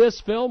 With this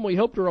film, we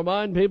hope to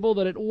remind people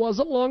that it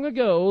wasn't long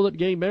ago that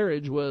gay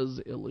marriage was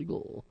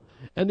illegal,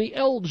 and the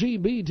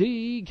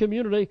LGBT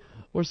community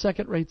were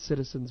second-rate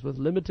citizens with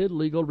limited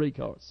legal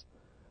recourse.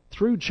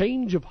 Through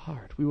Change of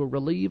Heart, we will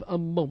relieve a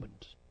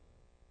moment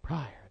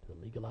prior to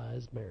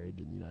legalized marriage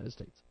in the United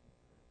States.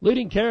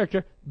 Leading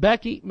character,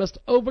 Becky, must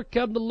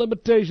overcome the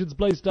limitations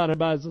placed on her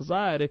by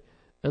society,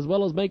 as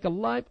well as make a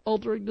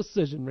life-altering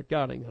decision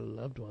regarding her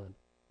loved one.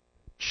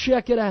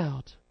 Check it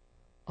out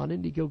on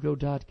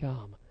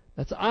Indiegogo.com.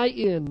 That's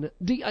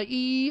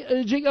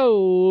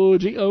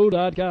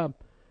Indiegogo.com.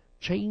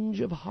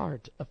 Change of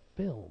Heart, a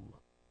film.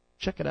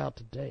 Check it out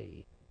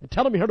today. And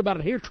tell them you heard about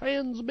it here,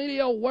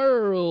 Transmedia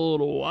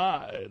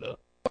Worldwide.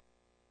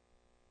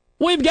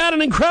 We've got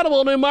an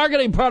incredible new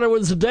marketing partner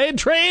with us today,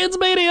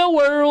 Transmedia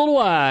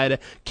Worldwide.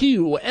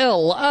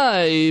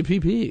 QLIPP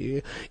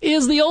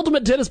is the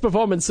ultimate tennis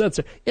performance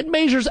sensor. It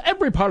measures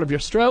every part of your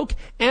stroke,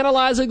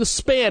 analyzing the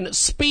spin,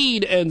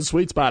 speed, and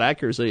sweet spot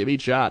accuracy of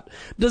each shot.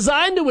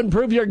 Designed to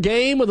improve your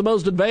game with the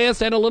most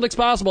advanced analytics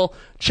possible,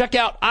 check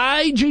out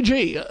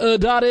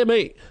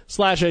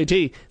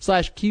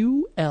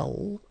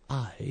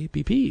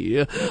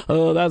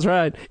igg.me/at/QLIPP. That's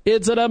right.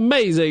 It's an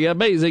amazing,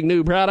 amazing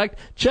new product.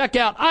 Check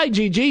out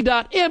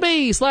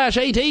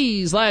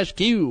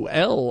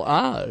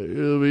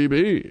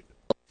igg.me/at/QLIPP.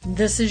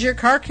 This is your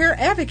car care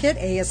advocate,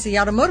 ASC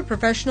Automotive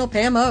Professional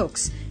Pam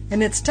Oakes,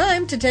 and it's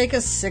time to take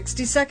a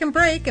 60-second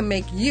break and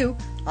make you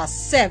a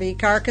savvy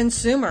car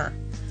consumer.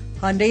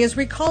 Hyundai is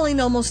recalling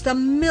almost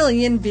 1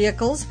 million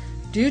vehicles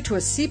due to a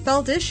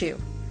seatbelt issue.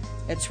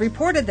 It's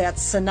reported that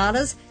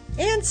Sonatas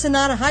and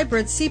Sonata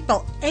Hybrid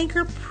seatbelt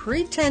anchor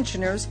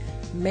pretensioners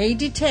may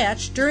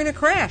detach during a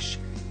crash.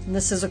 And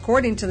this is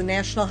according to the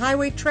National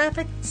Highway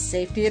Traffic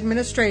Safety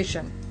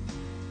Administration.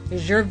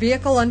 Is your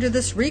vehicle under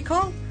this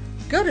recall?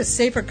 Go to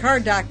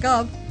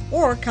safercar.gov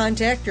or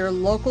contact your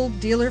local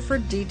dealer for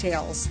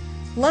details.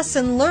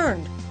 Lesson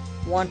learned.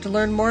 Want to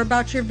learn more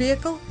about your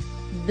vehicle?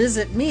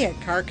 Visit me at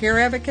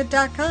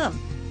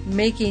carcareadvocate.com,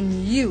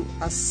 making you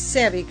a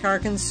savvy car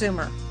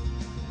consumer.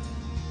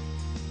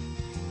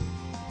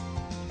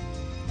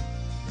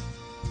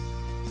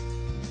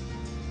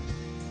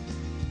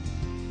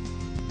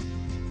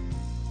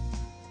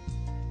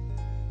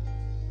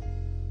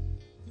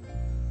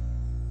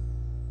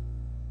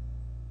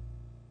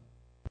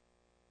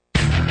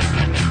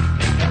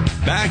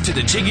 Back to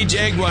the Jiggy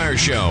Jaguar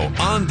Show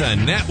on the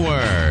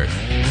network.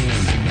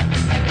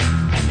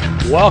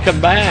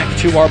 Welcome back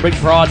to our big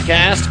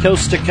broadcast,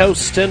 coast to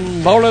coast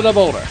and border to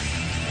border.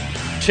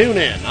 Tune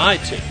in,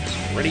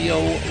 iTunes, Radio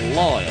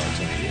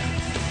Loyalty,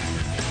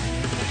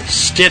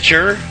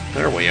 Stitcher.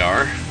 There we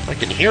are. I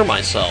can hear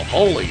myself.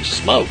 Holy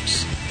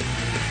smokes.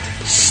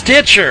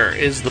 Stitcher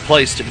is the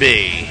place to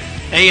be.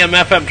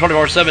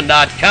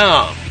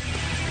 AMFM247.com.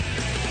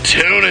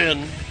 Tune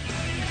in.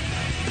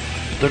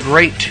 The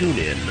great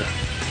tune-in.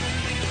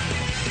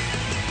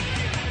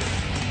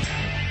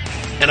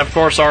 And, of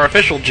course, our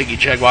official Jiggy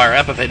Jaguar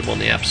app available in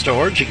the App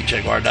Store,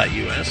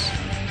 jiggyjaguar.us.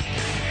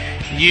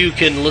 You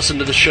can listen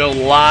to the show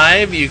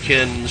live. You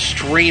can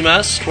stream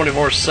us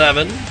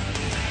 24/7.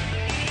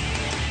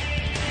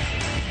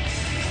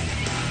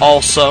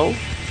 Also,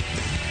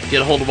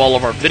 get a hold of all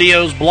of our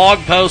videos, blog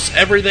posts,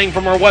 everything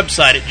from our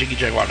website at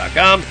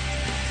jiggyjaguar.com.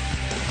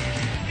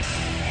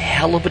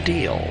 Hell of a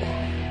deal.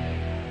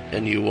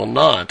 And you will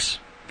not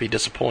be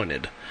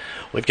disappointed.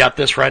 We've got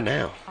this right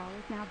now. All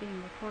is now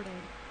being recorded.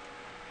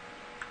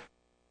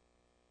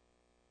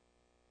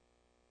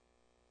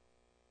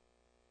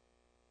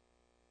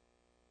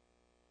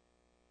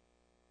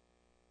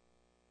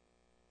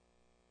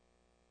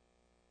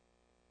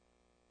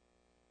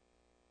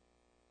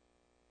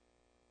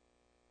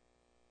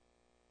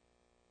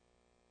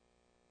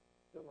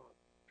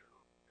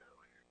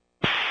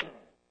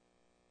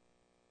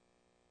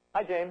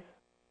 Hi, James.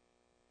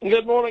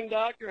 Good morning,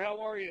 Doctor. How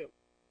are you?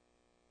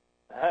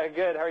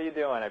 Good. How are you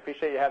doing? I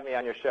appreciate you having me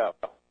on your show.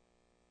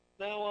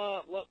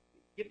 Now,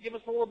 give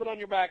us a little bit on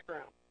your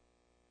background.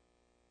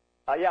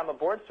 Yeah, I'm a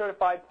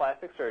board-certified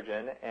plastic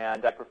surgeon,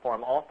 and I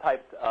perform all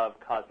types of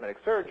cosmetic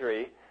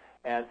surgery.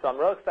 And so I'm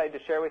real excited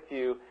to share with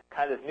you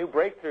kind of this new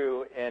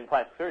breakthrough in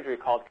plastic surgery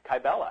called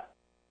Kybella.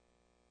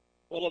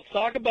 Well, let's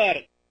talk about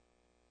it.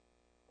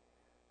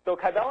 So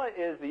Kybella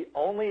is the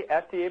only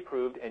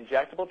FDA-approved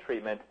injectable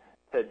treatment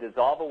to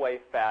dissolve away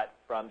fat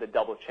from the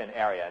double chin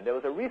area. And there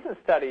was a recent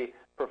study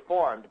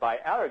performed by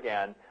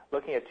Allergan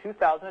looking at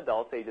 2,000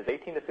 adults ages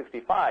 18 to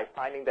 65,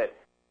 finding that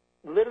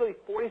literally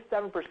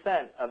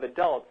 47% of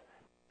adults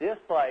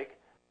dislike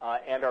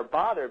and are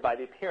bothered by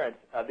the appearance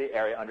of the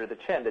area under the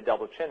chin, the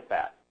double chin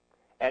fat.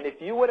 And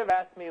if you would have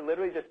asked me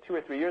literally just 2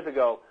 or 3 years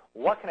ago,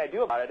 what can I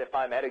do about it if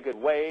I'm at a good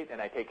weight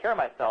and I take care of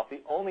myself,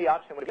 the only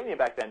option I would have given you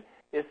back then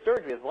is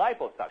surgery, is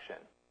liposuction.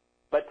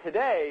 But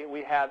today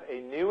we have a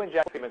new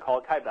injectable treatment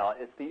called Kybella.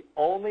 It's the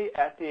only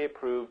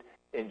FDA-approved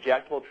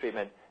injectable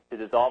treatment to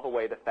dissolve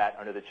away the fat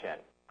under the chin.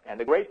 And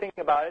the great thing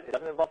about it, it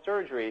doesn't involve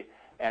surgery,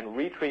 and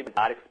retreatment is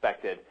not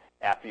expected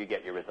after you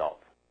get your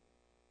results.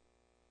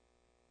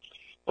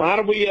 Well, how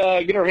do we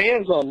get our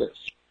hands on this?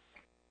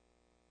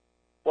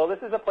 Well,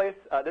 this is a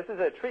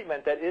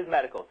treatment that is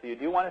medical. So you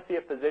do want to see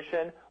a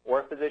physician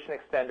or a physician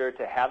extender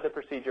to have the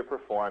procedure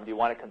performed. You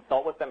want to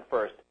consult with them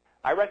first.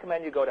 I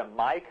recommend you go to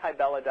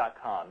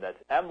mykybella.com. That's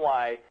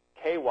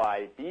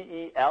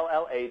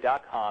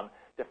MYKYBELLA.com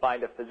to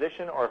find a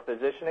physician or a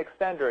physician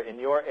extender in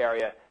your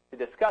area to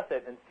discuss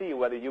it and see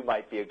whether you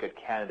might be a good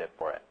candidate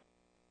for it.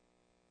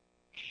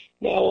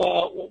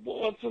 Now,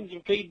 what's some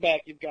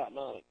feedback you've gotten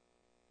on it?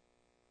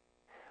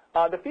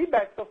 The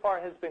feedback so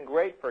far has been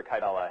great for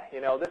Kybella. You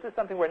know, this is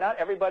something where not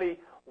everybody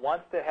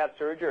wants to have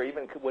surgery or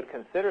even would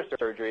consider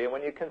surgery. And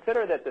when you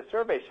consider that the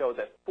survey shows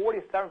that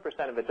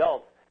 47% of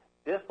adults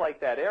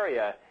dislike that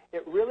area,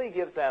 it really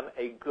gives them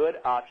a good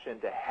option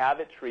to have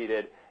it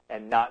treated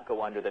and not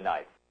go under the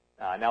knife.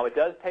 Now, it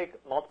does take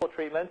multiple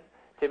treatments.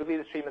 Typically,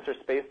 the treatments are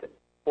spaced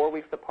 4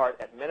 weeks apart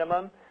at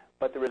minimum,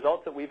 but the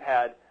results that we've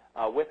had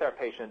with our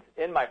patients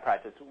in my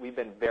practice, we've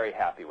been very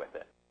happy with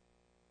it.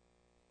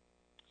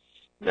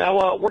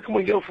 Now, where can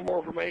we go for more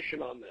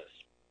information on this?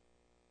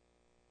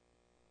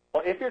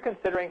 Well, if you're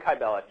considering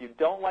Kybella, if you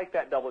don't like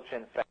that double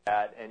chin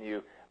fat and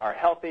you are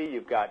healthy,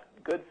 you've got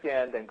good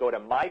skin, then go to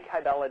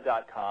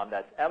mykybella.com.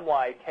 That's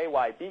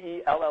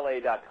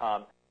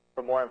MYKYBELLA.com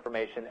for more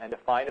information and to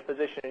find a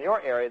physician in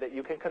your area that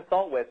you can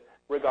consult with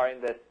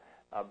regarding this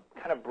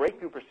kind of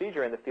breakthrough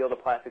procedure in the field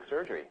of plastic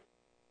surgery.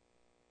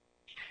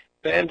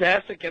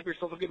 Fantastic. Have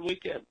yourself a good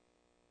weekend.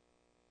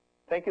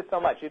 Thank you so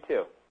much. You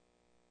too.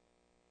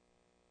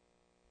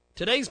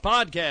 Today's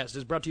podcast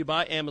is brought to you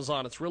by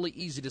Amazon. It's really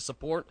easy to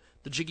support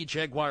the Jiggy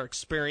Jaguar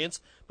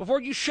experience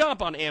before you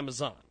shop on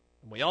Amazon.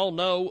 And we all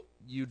know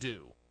you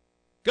do.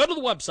 Go to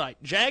the website,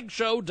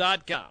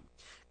 jagshow.com.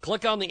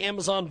 Click on the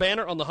Amazon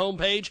banner on the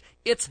homepage.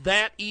 It's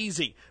that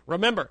easy.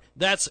 Remember,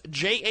 that's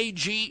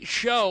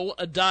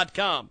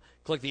jagshow.com.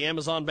 Click the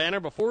Amazon banner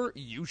before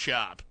you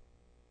shop.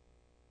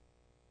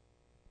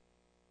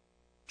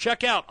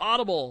 Check out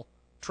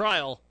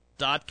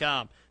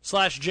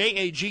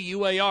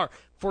audibletrial.com/JAGUAR.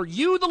 For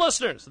you, the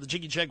listeners of the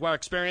Jiggy Jaguar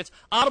Experience,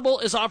 Audible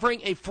is offering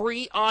a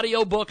free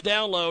audiobook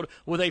download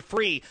with a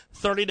free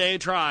 30-day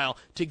trial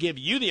to give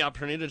you the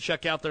opportunity to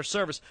check out their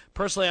service.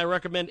 Personally, I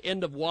recommend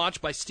End of Watch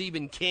by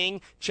Stephen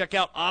King. Check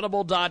out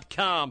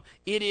audible.com.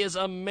 It is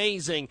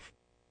amazing.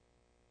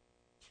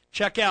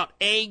 Check out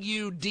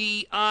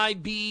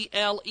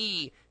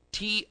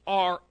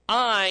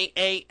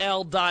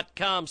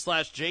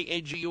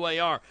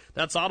audibletrial.com/JAGUAR.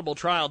 That's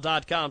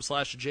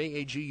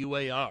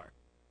audibletrial.com/JAGUAR.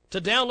 To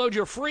download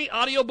your free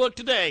audiobook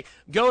today,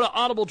 go to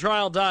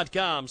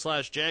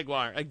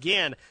audibletrial.com/Jaguar.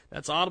 Again,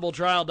 that's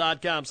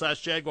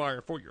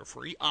audibletrial.com/Jaguar for your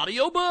free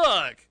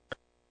audiobook.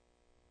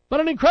 But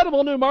an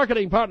incredible new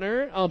marketing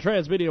partner on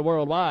Transmedia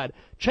Worldwide,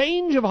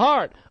 Change of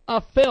Heart,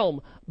 a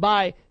film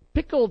by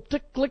Pickle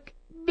Ticklick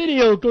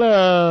Video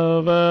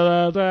Club.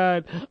 That's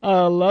right.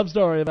 A love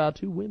story about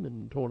two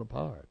women torn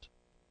apart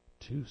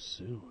too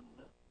soon.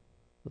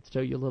 Let's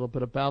tell you a little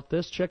bit about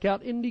this. Check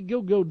out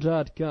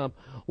Indiegogo.com.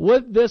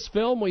 With this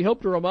film, we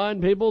hope to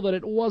remind people that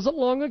it wasn't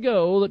long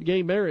ago that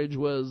gay marriage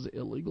was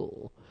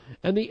illegal,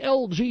 and the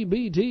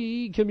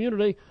LGBT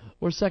community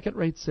were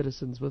second-rate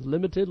citizens with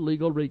limited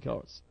legal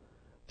recourse.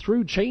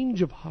 Through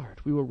Change of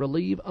Heart, we will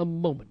relieve a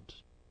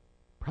moment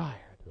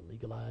prior to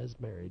legalized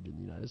marriage in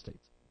the United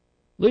States.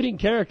 Leading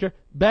character,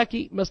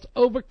 Becky, must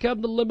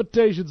overcome the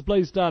limitations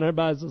placed on her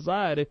by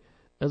society,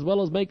 as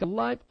well as make a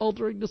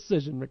life-altering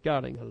decision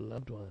regarding her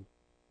loved one.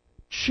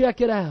 Check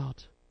it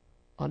out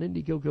on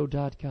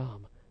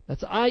Indiegogo.com.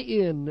 That's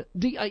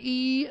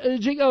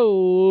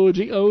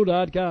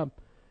INDIEGOGO.com.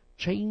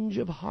 Change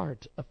of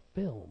Heart, a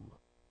film.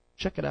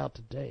 Check it out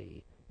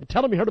today. And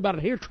tell them you heard about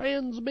it here,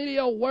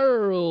 Transmedia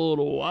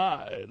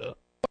Worldwide.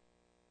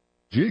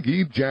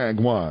 Jiggy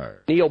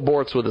Jaguar. Neil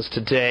Bork's with us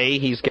today.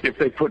 If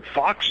they put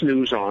Fox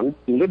News on,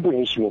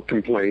 liberals will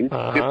complain.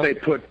 If they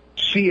put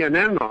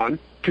CNN on,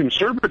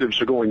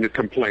 conservatives are going to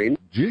complain.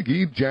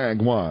 Jiggy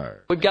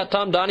Jaguar. We've got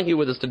Tom Donahue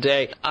with us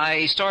today.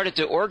 I started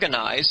to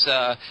organize,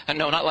 no,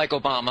 not like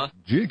Obama.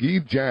 Jiggy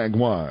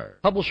Jaguar.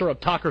 Publisher of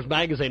Talkers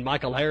Magazine,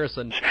 Michael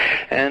Harrison.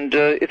 And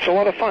it's a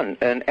lot of fun,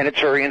 and it's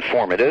very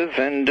informative,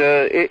 and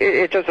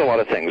it does a lot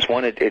of things.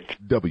 One, it's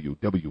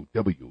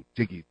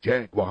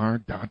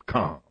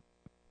www.jiggyjaguar.com.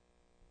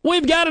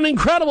 We've got an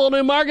incredible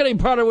new marketing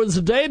partner with us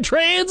today,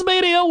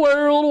 Transmedia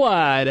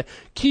Worldwide.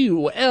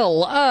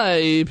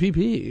 QLIPP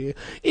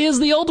is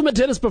the ultimate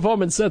tennis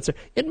performance sensor.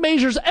 It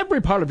measures every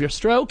part of your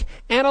stroke,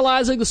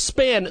 analyzing the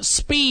spin,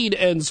 speed,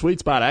 and sweet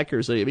spot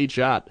accuracy of each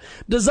shot.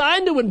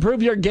 Designed to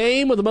improve your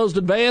game with the most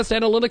advanced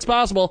analytics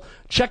possible,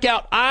 check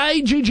out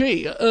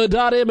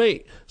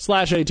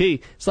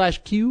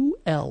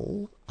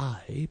igg.me/AT/QL.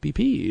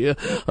 IPP.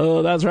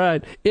 Oh, that's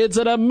right. It's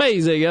an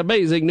amazing,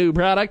 amazing new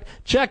product.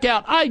 Check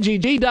out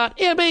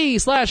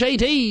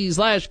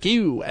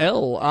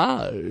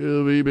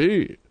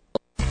igg.me/AT/QLIPP.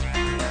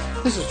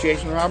 This is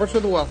Jason Roberts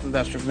with the Wealth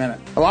Investors Minute.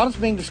 A lot is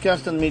being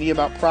discussed in the media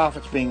about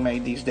profits being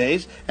made these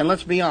days, and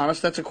let's be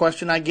honest, that's a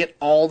question I get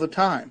all the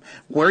time.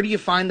 Where do you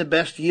find the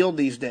best yield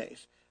these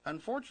days?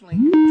 Unfortunately,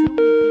 too many people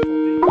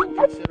do not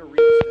consider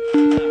real estate.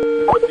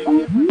 There's a big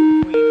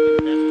difference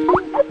between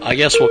investing. I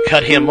guess we'll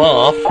cut him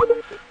off.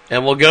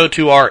 And we'll go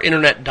to our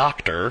internet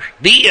doctor,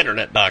 the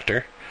internet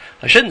doctor.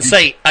 I shouldn't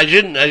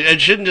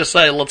just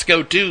say let's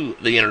go to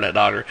the internet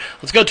doctor.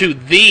 Let's go to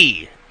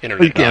the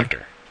internet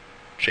doctor.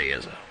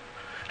 Shayazo.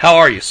 How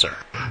are you, sir?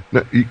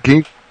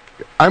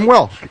 I'm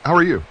well. How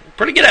are you?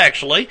 Pretty good,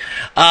 actually.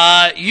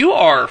 You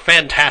are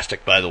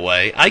fantastic, by the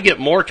way. I get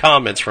more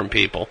comments from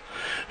people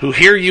who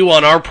hear you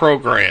on our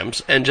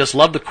programs and just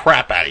love the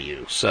crap out of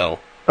you. So.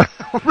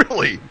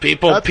 Really?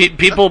 People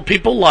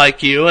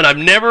like you, and I've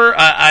never.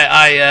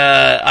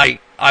 I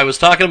was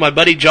talking to my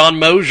buddy John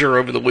Mosier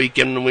over the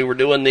weekend when we were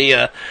doing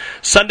the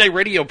Sunday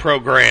radio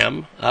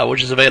program,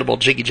 which is available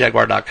at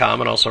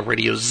JiggyJaguar.com, and also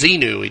Radio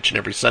Xenu each and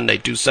every Sunday,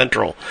 2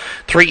 Central,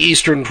 3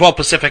 Eastern, 12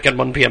 Pacific, and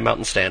 1 p.m.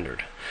 Mountain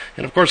Standard.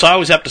 And of course, I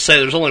always have to say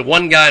there's only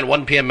one guy at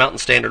 1 p.m. Mountain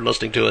Standard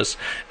listening to us,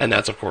 and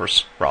that's of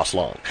course Ross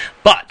Long.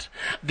 But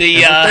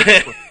the.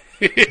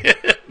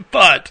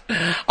 But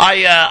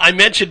I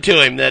mentioned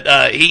to him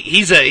that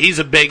he's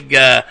a big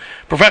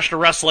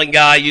professional wrestling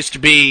guy. Used to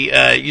be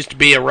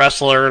a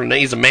wrestler, and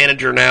he's a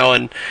manager now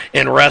in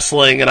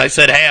wrestling. And I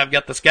said, hey, I've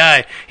got this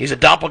guy. He's a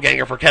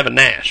doppelganger for Kevin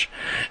Nash.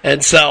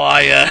 And so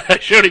I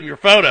showed him your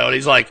photo, and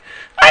he's like,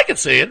 I can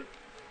see it.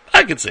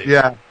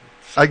 Yeah,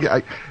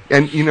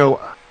 and you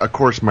know, of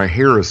course, my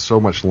hair is so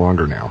much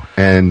longer now,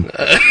 and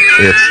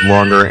it's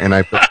longer, and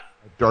I've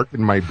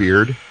darkened my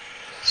beard.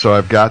 So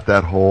I've got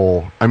that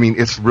whole, I mean,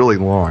 it's really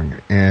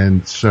long.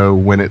 And so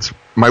when it's,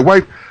 my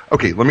wife,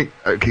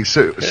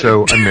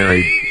 so I'm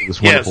married to this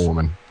wonderful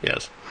woman.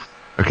 Yes.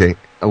 Okay,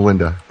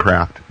 Linda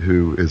Kraft,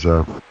 who is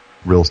a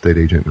real estate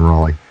agent in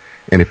Raleigh.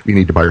 And if you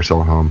need to buy or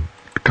sell a home,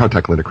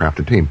 contact Linda Kraft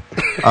and team.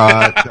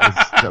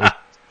 That was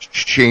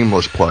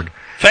shameless plug.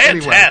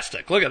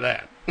 Fantastic. Anyway, look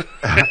at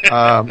that.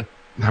 I'm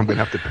going to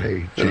have to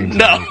pay James.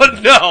 No,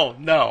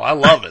 I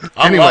love it.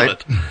 I love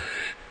it.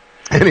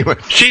 Anyway,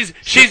 she's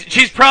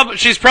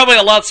probably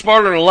a lot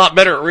smarter and a lot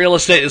better at real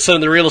estate than some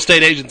of the real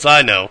estate agents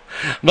I know.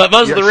 But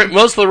most of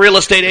the real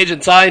estate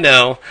agents I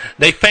know,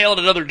 they failed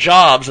at other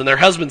jobs and their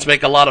husbands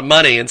make a lot of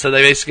money, and so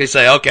they basically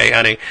say, "Okay,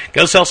 honey,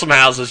 go sell some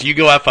houses. You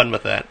go have fun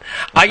with that."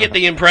 I get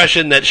the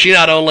impression that she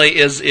not only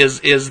is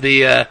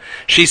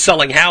she's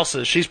selling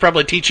houses, she's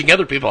probably teaching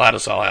other people how to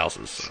sell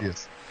houses. So.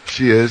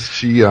 She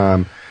is.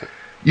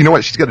 You know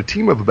what? She's got a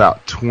team of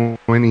about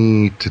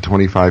 20 to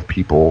 25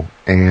 people,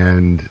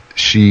 and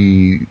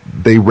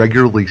they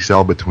regularly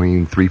sell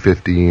between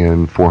 350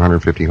 and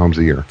 450 homes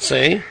a year.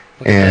 See?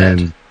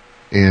 And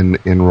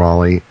in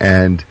Raleigh.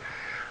 And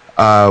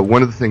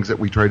one of the things that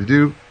we try to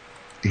do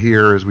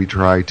here is we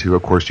try to,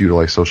 of course,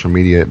 utilize social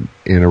media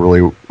in a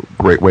really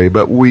great way,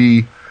 but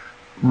we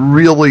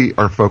really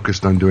are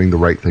focused on doing the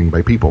right thing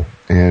by people.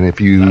 And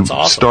if you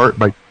start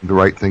by doing the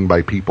right thing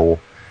by people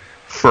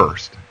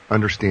first,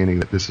 understanding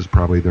that this is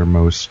probably their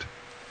most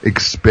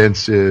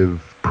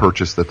expensive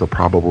purchase that they'll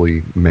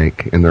probably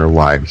make in their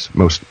lives.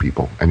 Most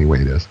people,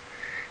 anyway, it is.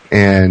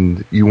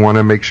 And you want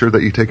to make sure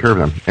that you take care of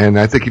them. And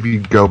I think if you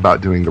go about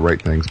doing the right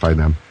things by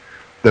them,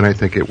 then I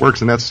think it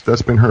works. And that's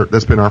been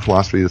our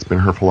philosophy. That's been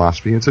her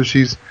philosophy. And so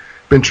she's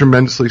been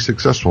tremendously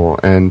successful.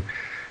 And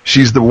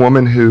she's the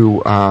woman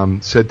who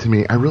said to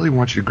me, "I really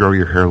want you to grow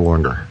your hair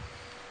longer."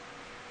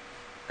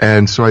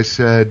 And so I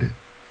said,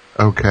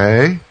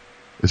 "Okay."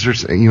 Is there,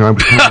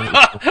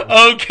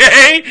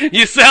 okay,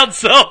 you sound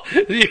so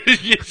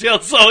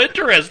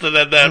interested in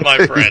that, my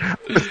friend.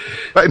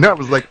 I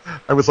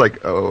was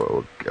like,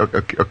 oh,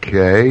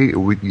 okay,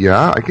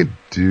 yeah, I could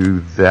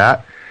do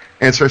that.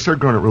 And so I started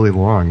growing it really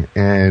long,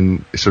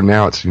 and so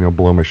now it's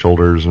below my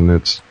shoulders, and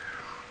it's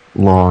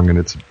long, and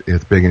it's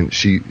big, and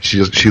she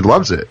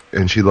loves it,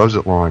 and she loves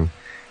it long,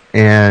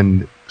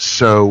 and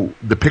so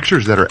the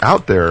pictures that are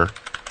out there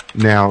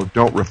now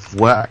don't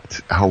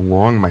reflect how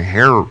long my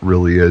hair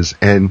really is.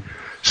 And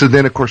so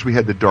then, of course, we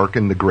had to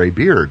darken the gray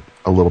beard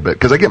a little bit,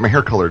 because I get my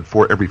hair colored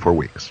every 4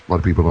 weeks. A lot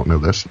of people don't know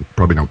this,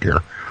 probably don't care.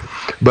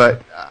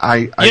 But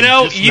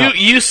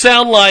you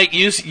sound like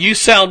you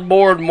sound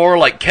more and more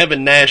like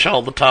Kevin Nash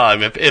all the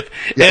time. If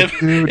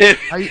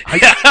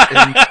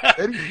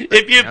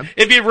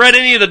you've read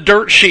any of the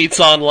dirt sheets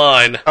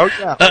online. Oh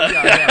yeah.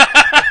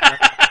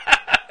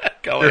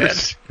 Go ahead.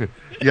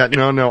 Yeah,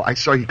 no. I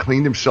saw he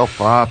cleaned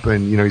himself up,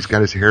 and he's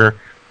got his hair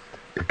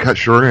cut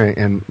short.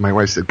 And my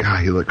wife said,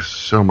 "God, he looks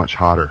so much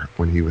hotter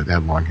when he would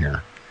have long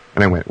hair."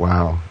 And I went,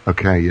 "Wow,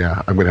 okay,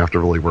 yeah, I'm going to have to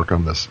really work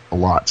on this a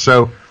lot."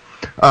 So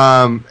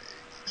then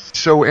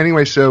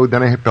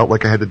I felt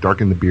like I had to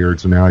darken the beard,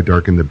 so now I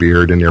darken the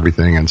beard and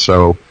everything, and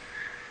so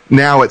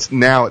now it's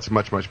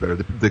much, much better.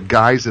 The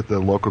guys at the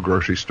local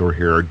grocery store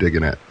here are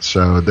digging it,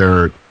 so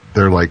they're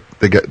like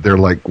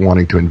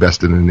wanting to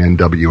invest in an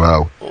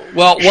NWO.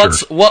 Well, Sure.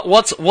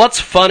 what's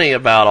funny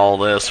about all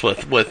this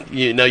with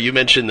you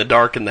mentioned the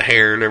dark in the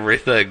hair and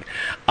everything.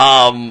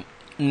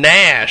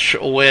 Nash,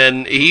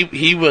 when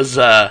he was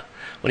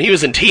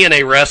in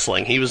TNA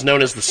wrestling, he was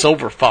known as the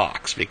Silver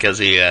Fox because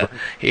he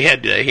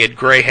had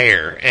gray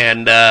hair,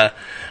 and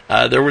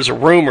there was a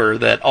rumor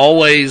that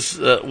always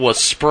was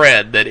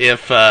spread that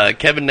if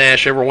Kevin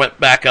Nash ever went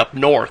back up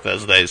north,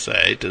 as they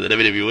say, to the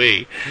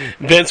WWE,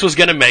 Vince was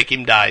going to make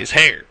him dye his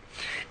hair.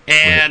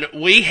 And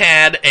we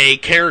had a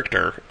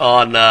character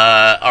on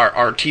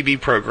our TV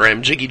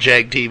program, Jiggy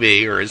Jag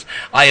TV, or as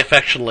I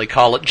affectionately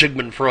call it,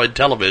 Jigman Freud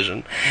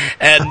Television.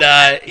 And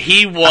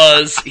it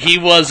was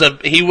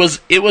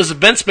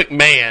Vince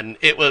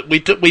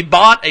McMahon. We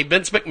bought a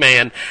Vince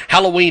McMahon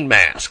Halloween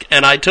mask,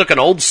 and I took an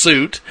old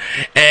suit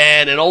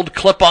and an old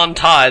clip-on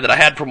tie that I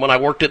had from when I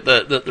worked at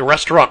the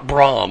restaurant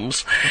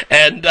Brahms,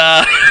 and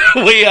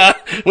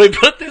we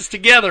put this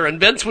together.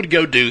 And Vince would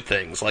go do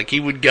things like he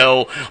would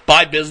go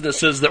buy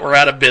businesses that were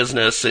out of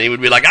business, and he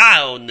would be like,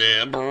 "I own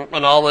them,"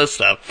 and all this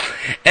stuff.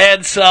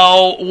 And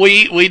so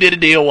we did a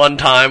deal one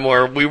time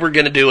where we were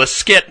going to do a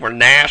skit where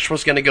Nash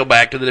was going to go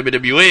back to the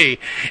WWE,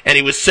 and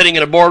he was sitting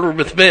in a boardroom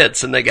with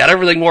Vince, and they got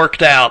everything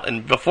worked out.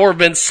 And before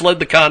Vince slid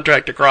the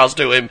contract across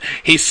to him,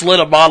 he slid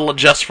a bottle of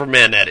Just for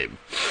Men at him.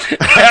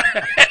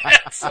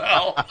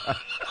 So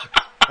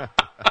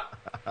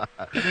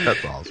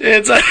that's awesome.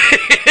 It's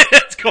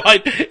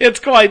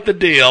quite the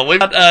deal. We've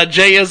got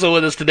Jay Izzo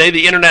with us today,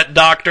 the internet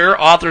doctor,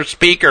 author,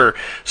 speaker,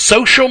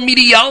 social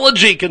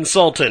mediology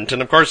consultant,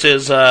 and of course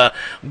his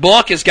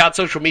book has got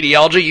Social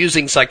Mediology: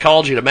 Using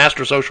Psychology to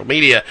Master Social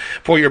Media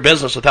for Your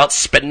Business Without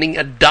Spending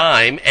a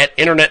Dime, at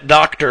Internet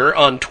Doctor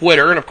on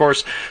Twitter, and of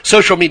course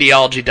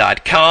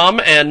socialmediology.com.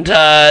 And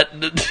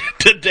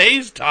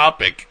today's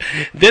topic,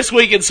 This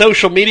Week in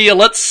Social Media: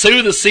 Let's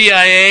Sue the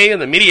CIA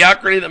and the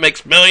Mediocrity That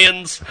Makes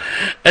Millions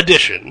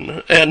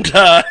edition. And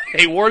a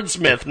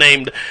wordsmith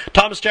named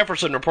Thomas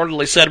Jefferson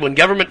reportedly said, "When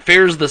government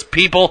fears the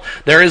people,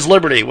 there is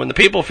liberty. When the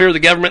people fear the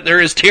government,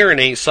 there is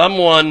tyranny."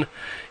 Someone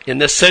in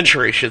this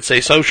century should say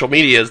social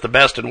media is the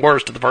best and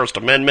worst of the First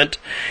Amendment.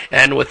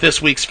 And with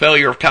this week's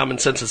failure of common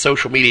sense in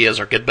social media is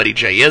our good buddy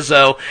Jay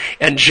Izzo.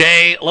 And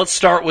Jay, let's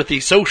start with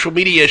the social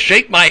media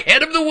Shake My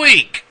Head of the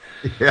week.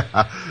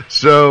 Yeah.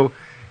 So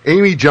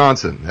Amy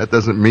Johnson, that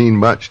doesn't mean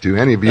much to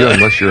any of you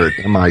unless you're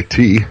at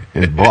MIT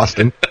in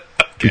Boston.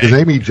 Because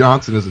Amy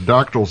Johnson is a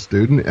doctoral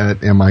student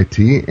at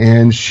MIT,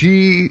 and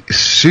she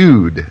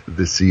sued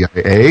the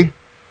CIA.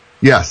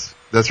 Yes,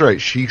 that's right.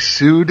 She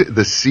sued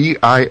the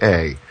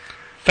CIA.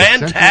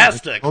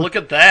 Fantastic. Look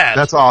at that.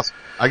 That's awesome.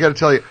 I got to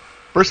tell you,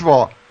 first of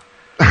all,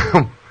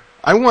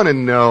 I want to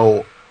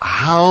know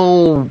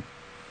how...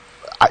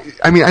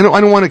 I mean, I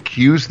don't want to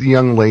accuse the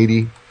young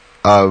lady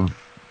of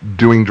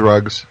doing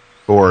drugs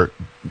or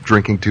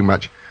drinking too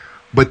much,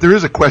 but there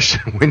is a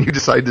question when you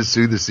decide to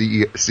sue the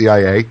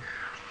CIA.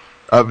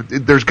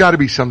 There's got to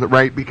be something,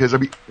 right? Because, I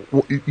mean,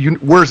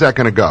 where's that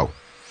going to go?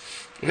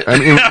 I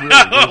mean,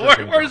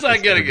 really, where's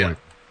that going to go?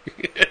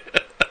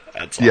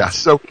 That's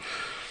awesome.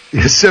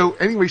 Yeah, so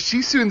anyway,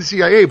 she's suing the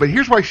CIA, but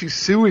here's why she's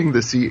suing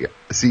the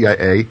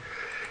CIA.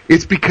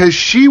 It's because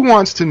she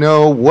wants to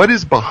know what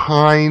is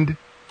behind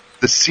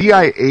the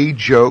CIA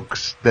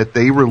jokes that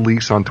they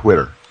release on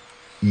Twitter.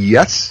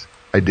 Yes,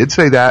 I did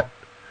say that.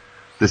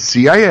 The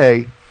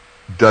CIA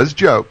does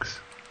jokes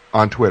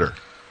on Twitter.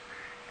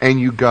 And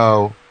you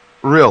go...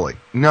 Really?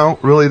 No,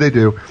 really they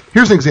do.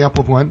 Here's an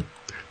example of one.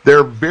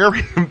 Their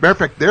very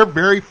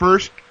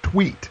first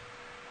tweet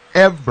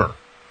ever,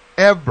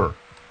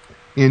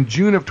 in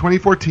June of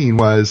 2014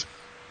 was,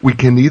 "We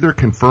can neither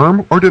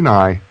confirm or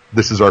deny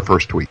this is our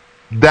first tweet."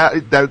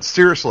 That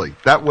seriously,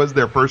 that was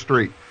their first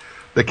tweet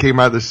that came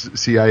out of the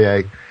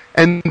CIA.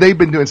 And they've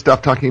been doing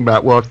stuff talking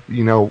about,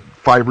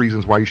 5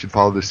 reasons why you should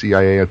follow the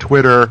CIA on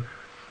Twitter.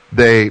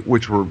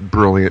 Which were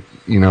brilliant,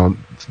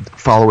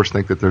 followers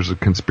think that there's a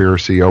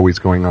conspiracy always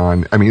going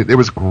on. I mean, it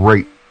was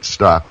great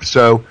stuff.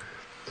 So,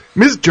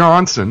 Ms.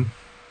 Johnson,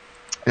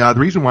 the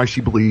reason why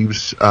she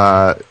believes,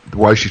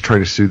 why she's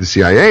trying to sue the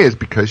CIA is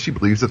because she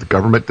believes that the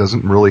government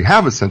doesn't really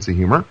have a sense of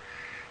humor,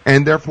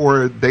 and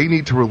therefore they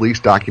need to release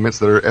documents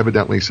that are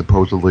evidently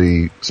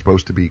supposedly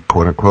supposed to be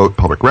quote unquote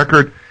public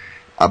record.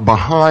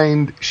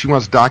 She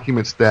wants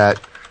documents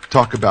that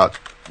talk about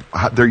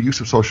their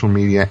use of social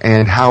media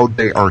and how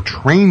they are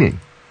training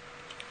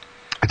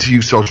to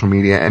use social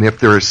media. And if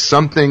there is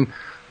something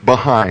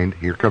behind,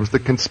 here comes the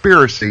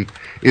conspiracy,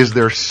 is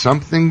there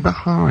something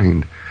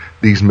behind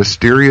these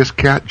mysterious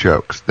cat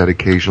jokes that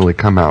occasionally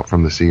come out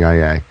from the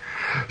CIA?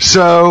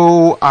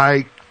 So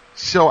I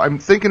So I'm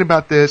thinking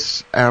about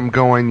this, and I'm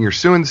going, you're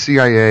suing the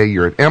CIA,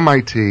 you're at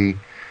MIT,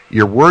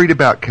 you're worried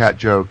about cat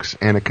jokes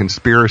and a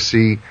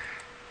conspiracy,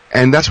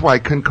 and that's why I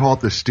couldn't call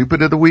it the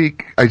stupid of the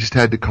week. I just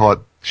had to call it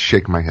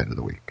shake my head of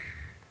the week.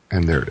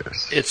 And there it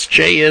is. It's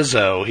Jay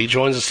Izzo. He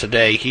joins us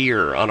today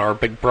here on our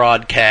big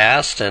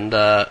broadcast. And,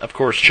 of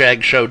course,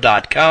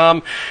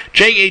 jagshow.com,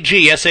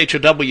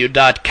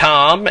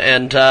 JAGSHOW.com.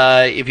 And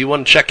if you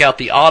want to check out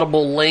the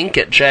Audible link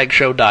at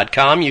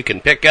jagshow.com, you can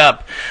pick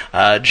up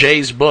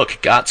Jay's book,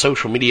 Got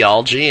Social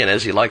Mediology. And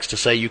as he likes to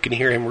say, you can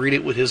hear him read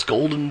it with his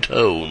golden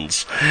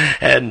tones.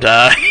 And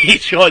he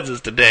joins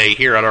us today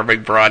here on our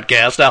big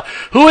broadcast. Now,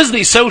 who is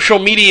the social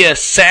media,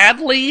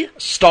 sadly,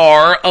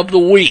 star of the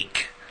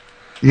week?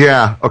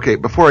 Yeah, okay,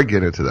 before I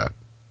get into that,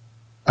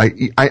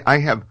 I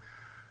have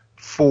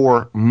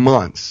for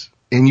months,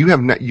 and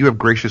you have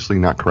graciously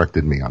not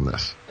corrected me on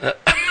this.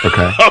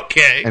 Okay?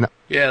 Okay. And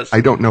yes.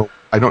 I don't know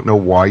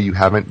why you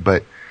haven't,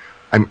 but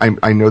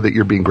I know that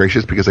you're being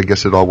gracious because I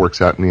guess it all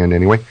works out in the end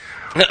anyway.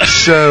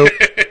 So,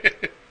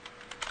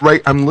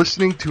 right, I'm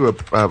listening to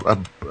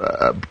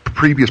a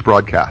previous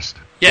broadcast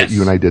that you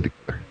and I did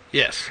together.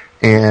 Yes.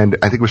 And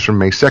I think it was from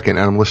May 2nd, and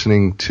I'm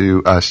listening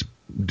to us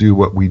do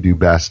what we do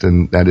best,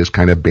 and that is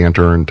kind of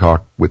banter and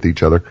talk with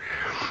each other.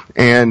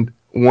 And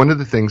one of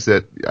the things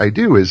that I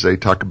do is I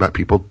talk about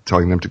people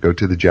telling them to go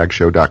to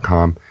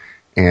thejagshow.com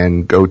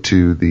and go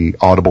to the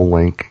Audible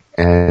link,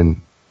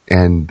 and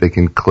they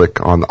can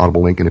click on the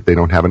Audible link, and if they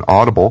don't have an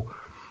Audible,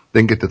 they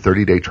can get the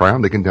 30-day trial,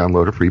 and they can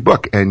download a free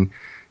book. And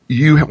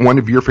one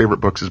of your favorite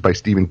books is by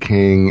Stephen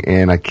King,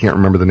 and I can't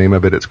remember the name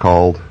of it. It's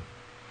called...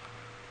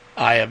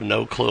 I have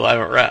no clue. I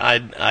haven't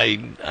read.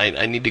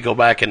 I need to go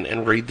back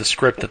and read the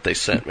script that they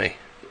sent me.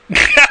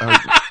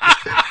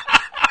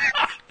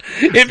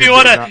 If you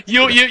want to,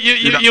 you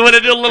want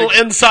to do a little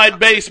inside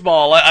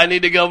baseball, I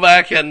need to go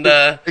back and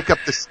pick up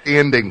the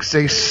standing.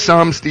 Say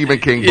some Stephen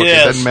King book.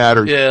 Yes, it doesn't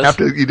matter. Yes.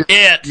 You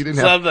didn't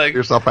have to sell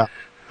yourself out.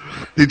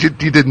 You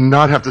did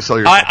not have to sell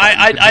yourself out.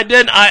 I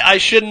didn't. I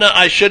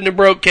shouldn't have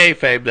broke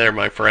kayfabe there,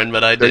 my friend,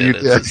 but I did.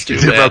 It's too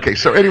bad. Okay,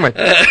 so anyway,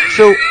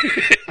 so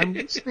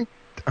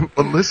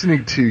I'm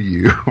listening to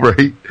you,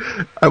 right?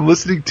 I'm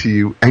listening to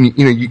you, and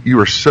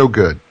you are so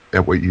good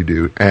at what you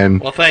do.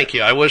 And well, thank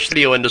you. I wish the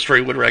video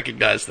industry would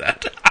recognize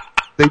that.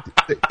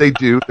 They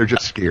do. They're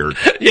just scared.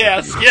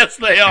 Yes,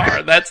 they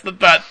are. That's the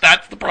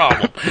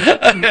problem.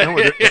 No,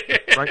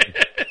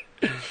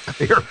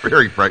 they are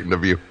very frightened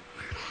of you.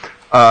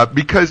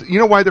 Because you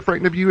know why they're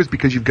frightened of you is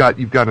because you've got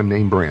a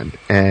name brand,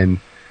 and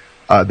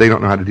they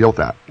don't know how to deal with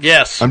that.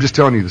 Yes, I'm just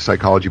telling you the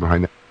psychology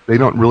behind that. They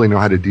don't really know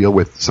how to deal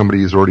with somebody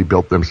who's already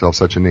built themselves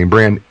such a name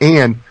brand.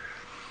 And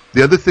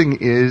the other thing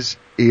is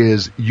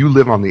you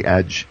live on the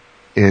edge,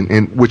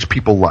 in which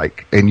people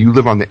like, and you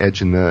live on the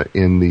edge in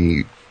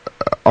the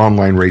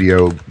online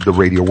radio, the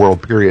radio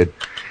world, period.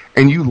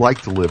 And you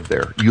like to live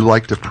there. You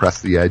like to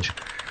press the edge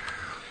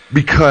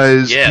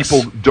because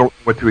people don't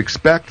know what to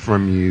expect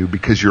from you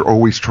because you're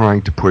always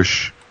trying to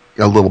push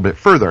a little bit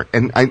further.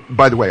 And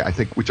by the way,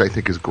 which I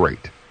think is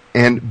great.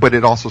 But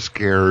it also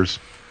scares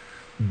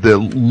the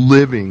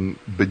living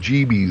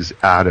bejeebies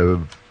out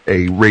of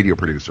a radio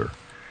producer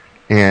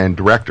and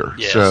director.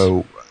 Yes.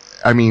 So,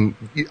 I mean,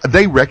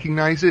 they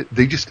recognize it.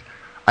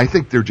 I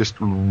think they're just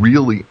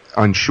really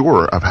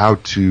unsure of how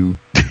to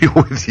deal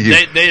with you.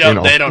 They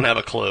don't have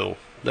a clue.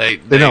 They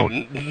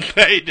don't.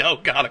 They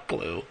don't got a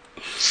clue.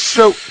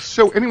 So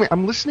anyway,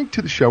 I'm listening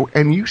to the show,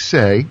 and you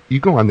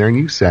go on there and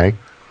you say,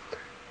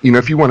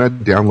 if you want to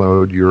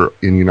download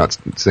and you're not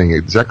saying it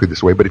exactly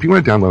this way, but if you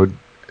want to download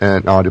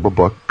an Audible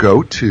book,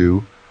 go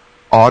to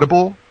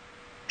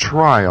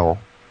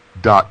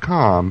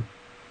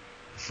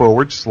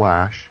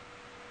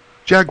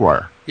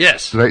audibletrial.com/Jaguar.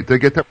 Yes. Did I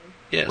get that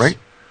right? Yes. Right?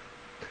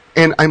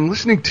 And I'm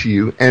listening to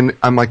you, and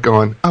I'm like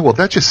going, oh, well,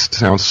 that just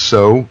sounds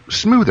so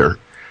smoother.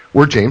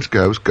 Where James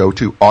goes, go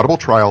to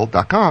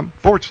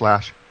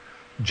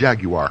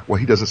audibletrial.com/Jaguar. Well,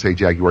 he doesn't say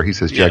Jaguar, he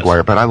says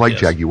Jaguar, but I like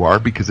Jaguar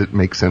because it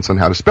makes sense on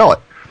how to spell it.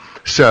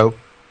 So,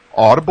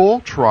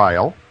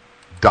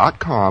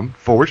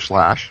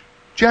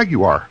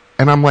 audibletrial.com/Jaguar.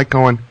 And I'm like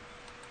going,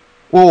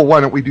 well, why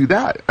don't we do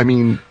that? I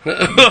mean...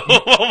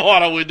 why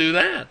don't we do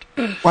that?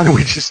 Why don't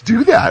we just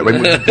do that? I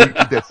mean,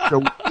 that's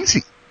so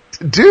easy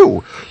to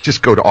do.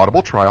 Just go to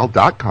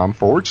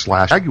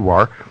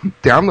audibletrial.com/Jaguar,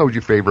 download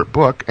your favorite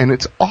book, and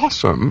it's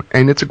awesome,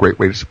 and it's a great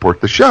way to support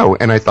the show.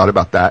 And I thought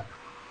about that.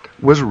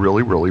 It was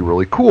really, really,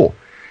 really cool.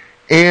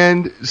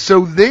 And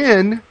so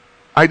then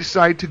I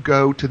decided to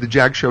go to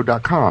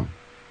thejagshow.com,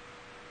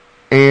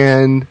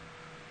 and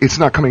it's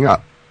not coming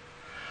up.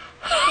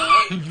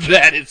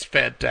 That is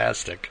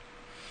fantastic.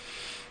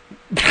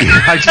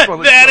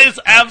 That is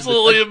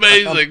absolutely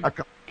amazing.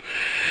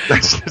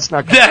 That's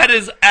not. That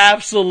is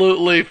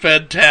absolutely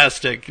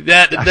fantastic.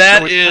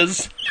 That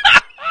is.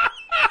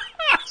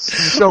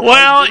 So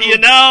well,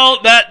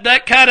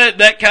 that kind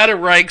of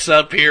ranks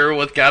up here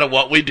with kind of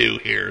what we do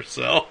here.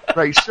 So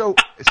right. So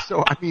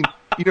I mean,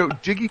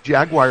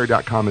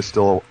 JiggyJaguar.com is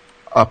still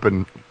up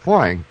and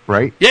flying,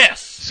 right?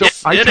 Yes. So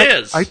it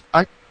is.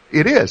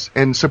 It is.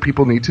 And so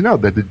people need to know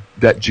that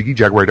that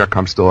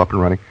JiggyJaguar.com is still up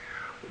and running.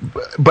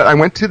 But I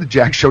went to the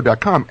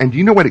jagshow.com, and do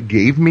you know what it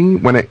gave me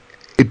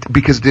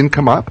because it didn't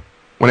come up?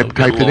 When I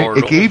typed it in,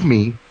 it gave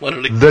me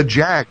the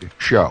Jag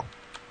Show.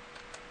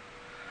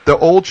 The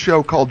old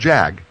show called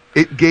Jag.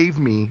 It gave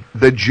me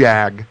the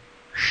Jag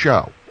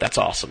Show. That's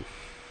awesome.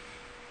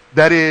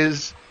 That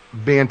is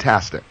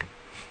fantastic,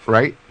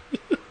 right?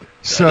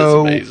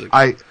 So amazing.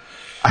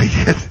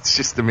 It's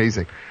just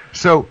amazing.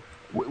 So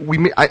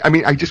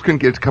I just couldn't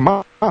get it to come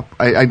up.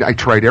 I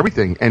tried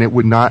everything, and it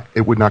would not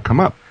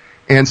come up.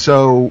 And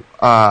so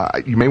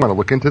you may want to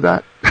look into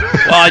that.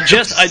 Well, I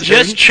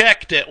just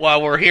checked it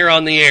while we're here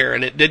on the air,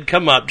 and it did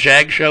come up.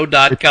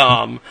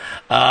 Jagshow.com.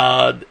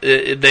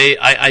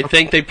 I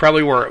think they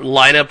probably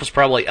lineup was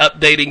probably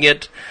updating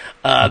it.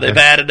 They've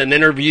added an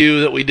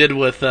interview that we did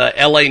with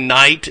L.A.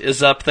 Knight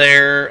is up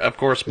there. Of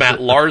course, Matt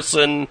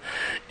Larson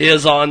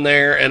is on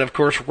there, and of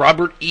course,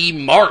 Robert E.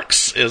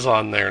 Marks is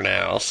on there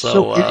now.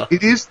 So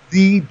it is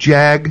the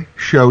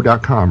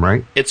jagshow.com,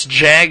 right? It's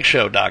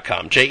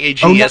jagshow.com.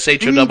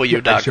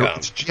 JAGSHOW.com.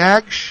 It's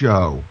Jag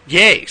Show.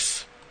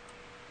 Yes.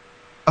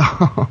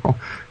 Oh,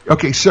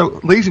 okay. So,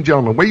 ladies and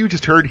gentlemen, what you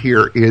just heard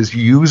here is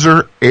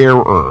user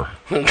error.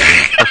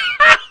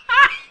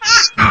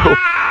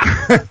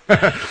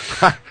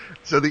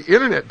 So the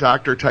internet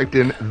doctor typed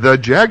in the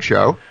Jag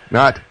Show,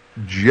 not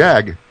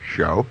Jag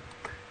Show.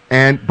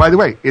 And by the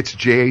way, it's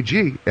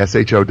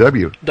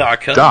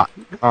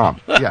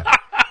JAGSHOW.com. Yeah.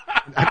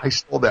 I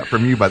stole that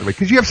from you, by the way,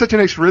 because you have such a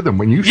nice rhythm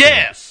when you sing.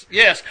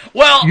 Yes.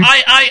 Well,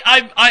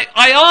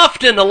 I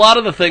often, a lot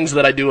of the things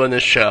that I do on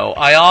this show,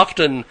 I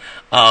often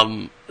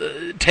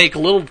take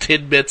little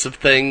tidbits of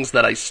things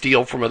that I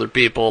steal from other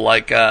people,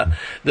 like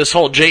this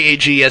whole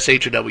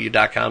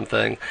JAGSHOW.com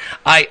thing.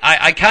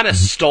 I kind of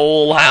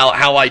stole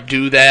how I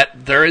do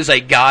that. There is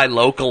a guy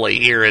locally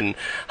here in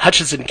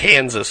Hutchinson,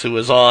 Kansas, who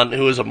is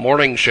a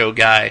morning show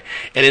guy,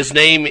 and his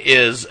name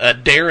is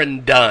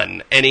Darren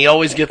Dunn, and he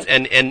always gets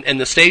and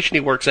the station he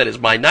works at is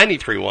my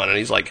 93.1, and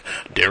he's like,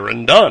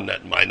 Darren Dunn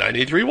at my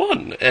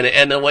 93.1,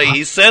 and the way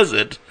he says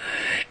it,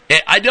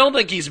 I don't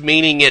think he's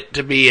meaning it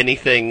to be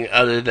anything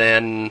other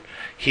than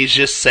he's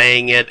just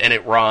saying it and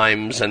it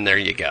rhymes and there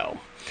you go.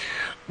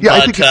 Yeah,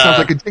 I think it sounds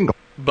like a jingle.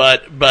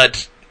 But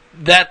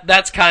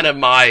that's kind of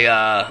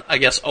my I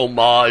guess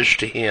homage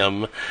to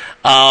him.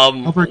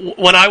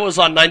 When I was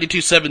on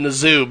 92.7 The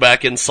Zoo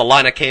back in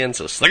Salina,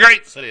 Kansas, the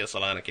great city of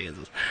Salina,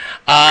 Kansas,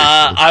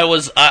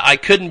 I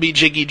couldn't be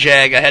Jiggy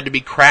Jag. I had to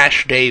be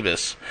Crash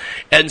Davis,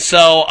 and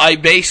so I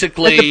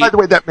basically. And by the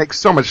way, that makes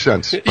so much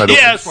sense. By the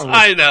yes, way.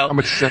 I know. How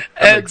much sense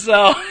and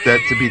so that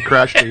to be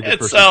Crash Davis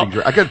versus Jiggy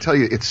Jag. I got to tell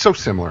you, it's so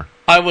similar.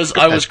 I was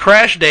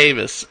Crash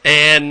Davis,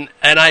 and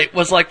I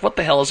was like, what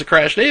the hell is a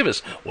Crash Davis?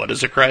 What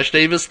does a Crash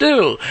Davis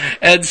do?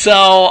 And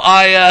so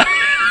I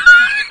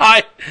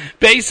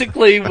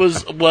basically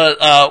was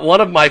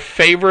one of my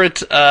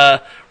favorite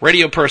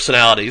radio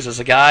personalities is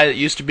a guy that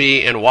used to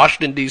be in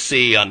Washington,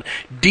 D.C. on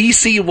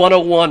DC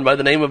 101 by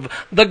the name of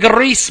the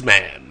Grease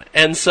Man.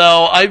 And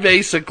so I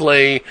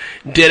basically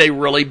did a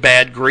really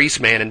bad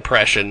Grease Man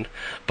impression,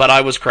 but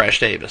I was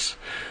Crash Davis.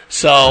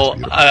 So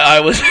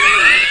I was...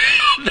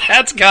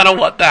 That's kind of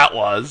what that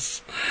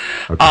was.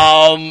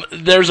 Okay.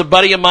 There's a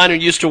buddy of mine who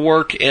used to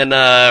work in,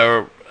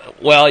 he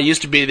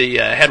used to be the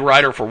head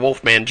writer for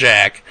Wolfman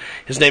Jack.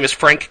 His name is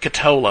Frank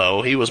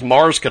Catolo. He was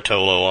Mars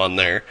Catolo on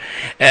there.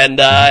 And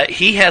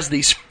he has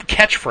these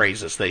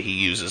catchphrases that he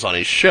uses on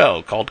his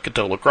show called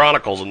Catolo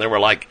Chronicles, and they were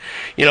like,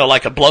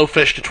 like a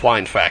blowfish to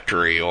twine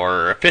factory,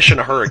 or a fish in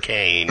a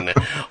hurricane,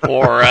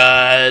 or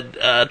a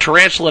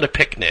tarantula at a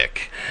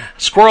picnic,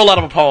 squirrel out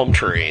of a palm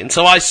tree. And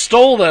so I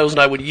stole those, and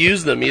I would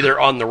use them either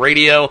on the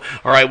radio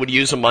or I would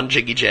use them on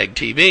Jiggy Jag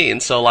TV.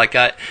 And so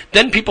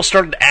then people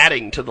started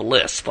adding to the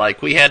list.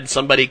 Like we had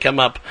somebody come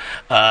up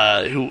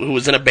who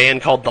was in a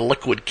band called the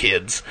Liquid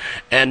Kids,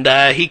 and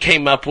he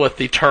came up with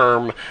the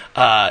term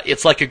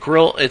it's like a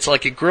grilled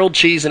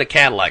cheese in a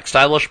Cadillac,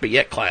 stylish but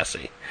yet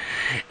classy.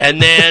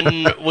 And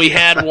then we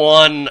had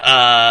one,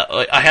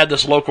 I had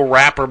this local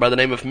rapper by the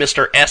name of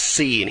Mr.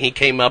 SC, and he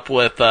came up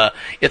with,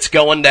 it's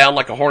going down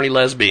like a horny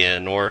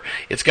lesbian, or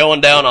it's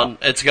going down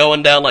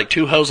like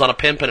two hoes on a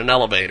pimp in an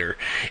elevator.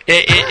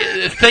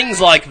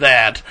 Things like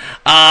that.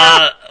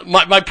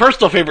 My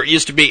personal favorite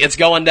used to be, it's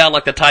going down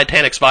like the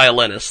Titanic's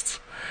violinists.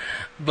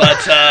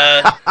 But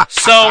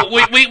so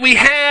we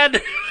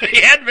had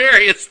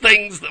various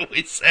things that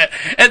we said,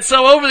 and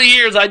so over the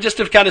years I just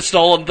have kind of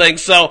stolen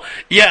things. So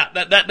yeah,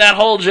 that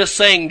whole just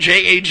saying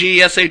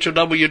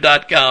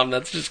JAGSHOW.com,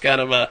 that's just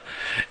kind of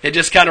it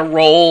just kind of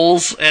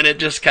rolls, and it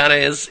just kind of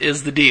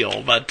is the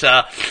deal. But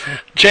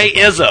Jay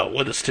Izzo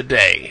with us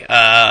today.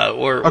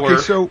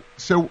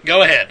 So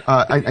go ahead.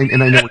 I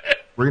know.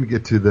 We're going to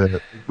get to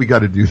we got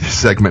to do this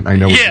segment. I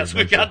know. Yes,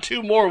 we've got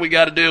two more we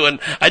got to do,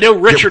 and I know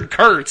Richard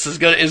Kurtz is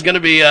going to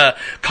be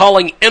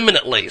calling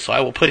imminently, so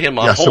I will put him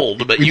on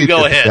hold. But you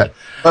go ahead.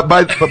 But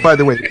by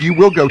the way, you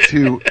will go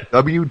to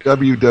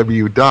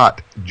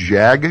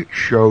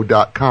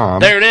www.jagshow.com.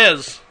 There it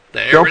is.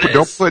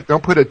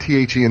 Don't put a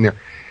THE in there.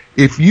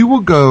 if you will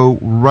go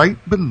right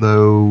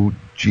below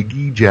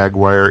Jiggy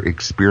Jaguar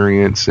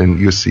Experience, and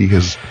you'll see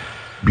his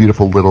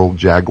beautiful little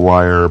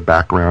Jaguar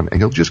background, and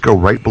you'll just go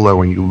right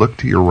below, and you look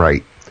to your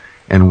right,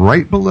 and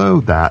right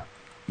below that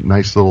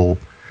nice little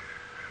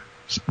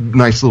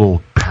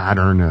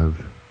pattern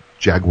of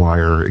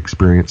Jaguar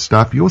Experience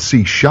stuff, you'll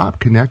see Shop,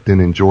 Connect,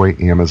 and Enjoy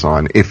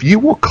Amazon. If you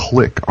will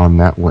click on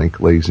that link,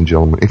 ladies and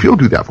gentlemen, if you'll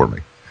do that for me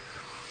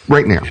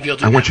right now,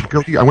 I want you to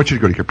go to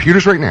your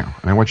computers right now,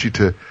 and I want you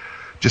to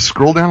just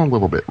scroll down a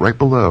little bit right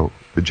below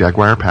the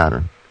Jaguar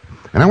pattern,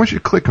 and I want you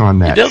to click on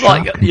that.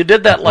 You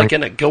did that like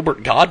in a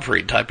Gilbert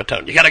Gottfried type of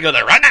tone. You got to go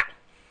there right now.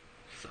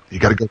 You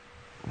got to go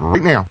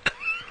right now.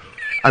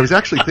 I was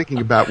actually thinking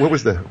about what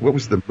was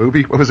the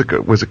movie? What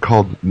was it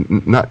called?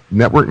 Not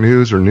Network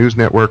News or News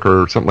Network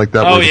or something like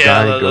that. Oh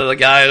yeah, the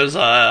guy who's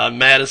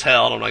mad as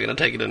hell. I'm not going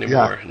to take it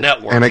anymore. Yeah,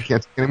 Network. And I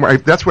can't anymore.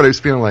 That's what I was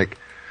feeling like.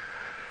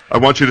 I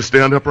want you to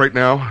stand up right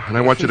now, and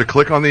I want you to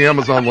click on the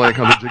Amazon link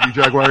on the Jiggy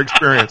Jaguar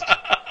Experience,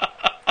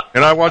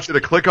 and I want you to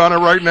click on it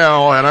right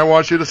now, and I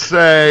want you to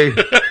say,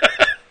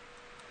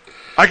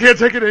 I can't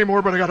take it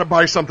anymore, but I got to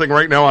buy something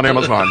right now on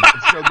Amazon.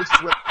 So this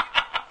is what.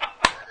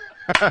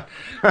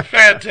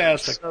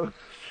 Fantastic.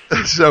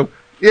 So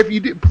if you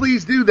do,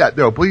 please do that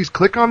though. Please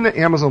click on the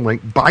Amazon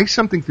link, buy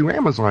something through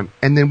Amazon,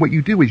 and then what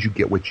you do is you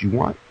get what you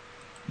want.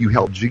 You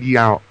help Jiggy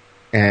out,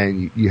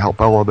 and you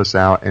help all of us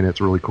out, and it's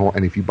really cool.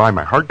 And if you buy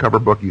my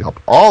hardcover book, you help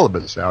all of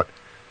us out,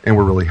 and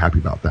we're really happy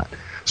about that.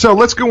 So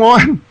let's go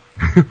on.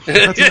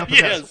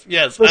 Yes.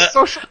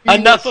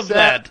 Enough of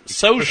that.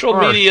 Social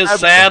media,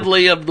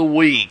 sadly, of the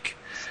week.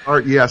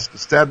 Yes,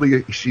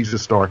 sadly, she's a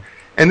star.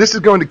 And this is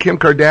going to Kim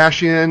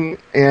Kardashian,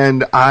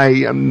 and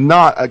I am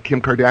not a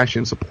Kim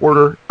Kardashian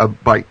supporter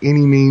by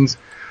any means,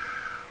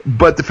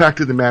 but the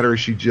fact of the matter is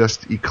she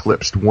just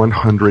eclipsed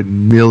 100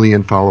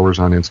 million followers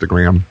on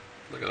Instagram.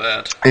 Look at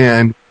that.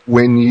 And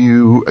when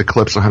you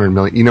eclipse 100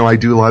 million, I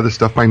do a lot of this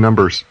stuff by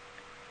numbers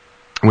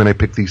when I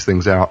pick these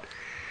things out.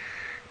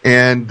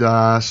 And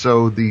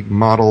so the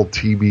model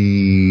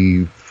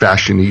TV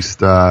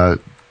fashionista,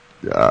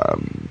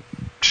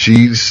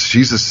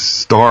 she's a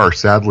star,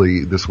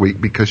 sadly, this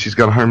week because she's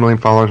got 100 million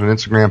followers on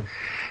Instagram.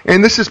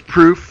 And this is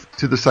proof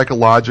to the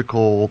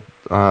psychological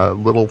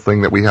little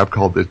thing that we have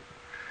called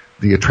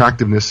the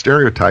attractiveness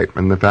stereotype.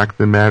 And the fact of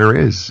the matter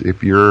is,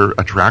 if you're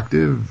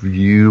attractive,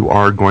 you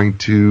are going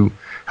to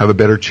have a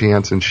better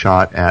chance and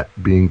shot at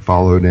being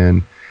followed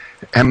and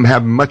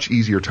have a much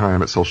easier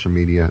time at social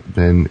media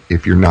than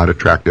if you're not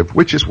attractive,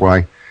 which is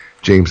why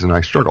James and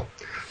I struggle.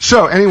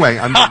 So anyway,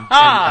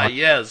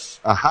 yes.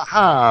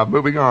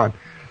 Moving on.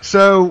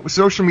 So,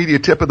 social media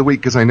tip of the week,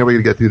 because I know we got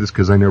to get through this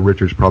because I know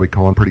Richard's probably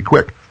calling pretty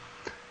quick.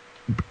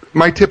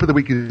 My tip of the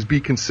week is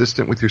be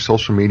consistent with your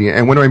social media.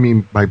 And what do I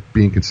mean by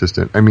being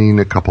consistent? I mean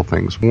a couple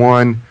things.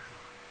 One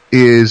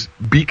is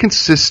be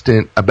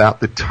consistent about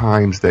the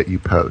times that you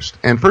post.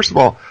 And first of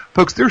all,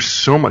 folks, there's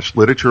so much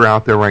literature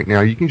out there right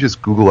now. You can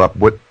just Google up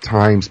what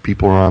times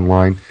people are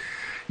online.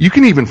 You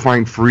can even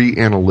find free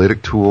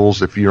analytic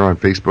tools if you're on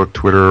Facebook,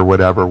 Twitter, or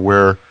whatever,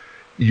 where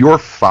your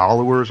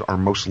followers are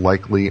most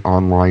likely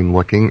online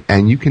looking,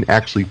 and you can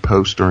actually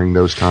post during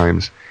those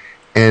times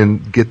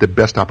and get the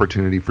best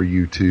opportunity for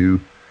you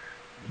to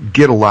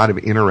get a lot of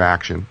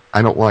interaction.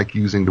 I don't like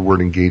using the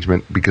word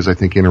engagement because I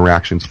think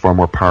interaction is far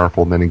more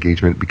powerful than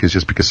engagement, because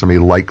just because somebody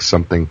likes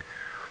something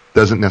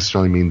doesn't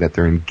necessarily mean that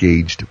they're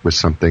engaged with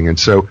something. And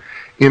so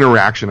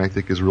interaction, I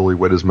think, is really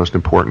what is most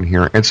important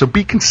here. And so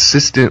be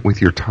consistent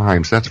with your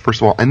times. That's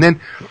first of all. And then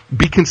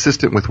be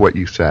consistent with what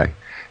you say.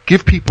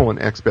 Give people an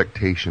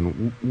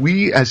expectation.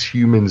 We as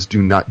humans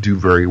do not do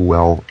very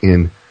well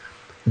in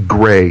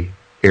gray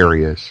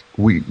areas.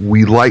 We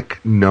like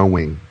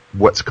knowing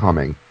what's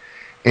coming.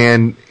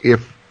 And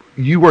if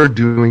you are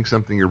doing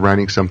something, you're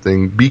writing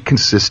something, be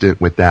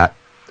consistent with that,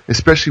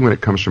 especially when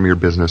it comes from your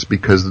business,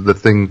 because the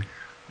thing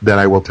that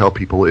I will tell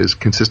people is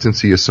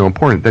consistency is so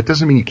important. That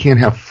doesn't mean you can't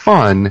have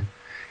fun.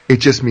 It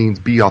just means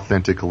be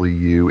authentically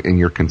you in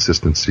your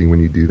consistency when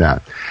you do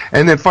that.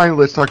 And then finally,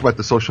 let's talk about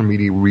the social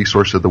media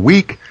resource of the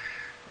week.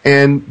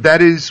 And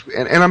that is,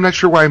 and I'm not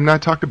sure why I've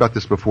not talked about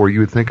this before. You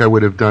would think I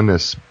would have done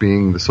this,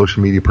 being the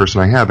social media person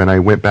I have. And I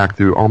went back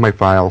through all my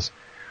files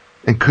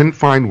and couldn't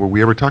find where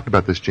we ever talked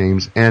about this,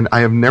 James. And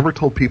I have never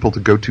told people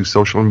to go to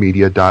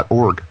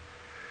socialmedia.org.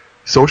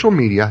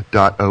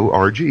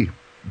 Socialmedia.org.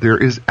 There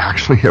is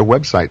actually a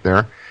website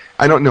there.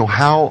 I don't know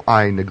how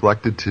I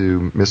neglected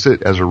to miss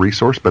it as a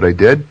resource, but I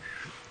did.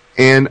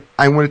 And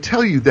I want to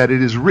tell you that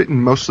it is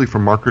written mostly for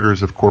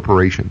marketers of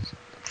corporations.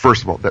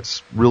 First of all,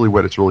 that's really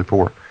what it's really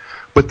for.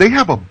 But they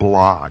have a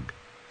blog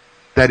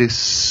that is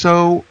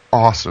so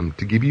awesome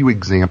to give you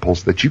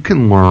examples that you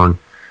can learn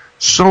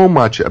so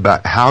much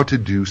about how to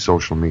do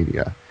social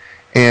media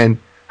and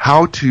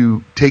how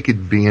to take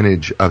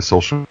advantage of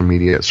social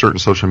media, certain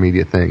social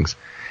media things.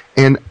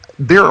 And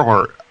there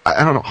are,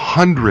 I don't know,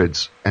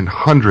 hundreds and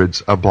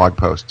hundreds of blog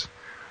posts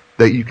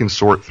that you can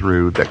sort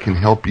through that can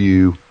help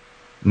you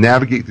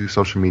navigate through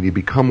social media,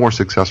 become more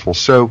successful.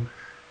 So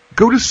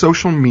go to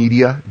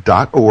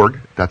socialmedia.org,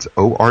 that's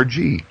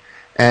O-R-G,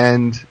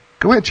 and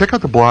go ahead, check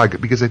out the blog,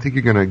 because I think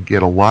you're going to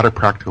get a lot of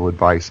practical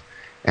advice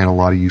and a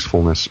lot of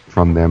usefulness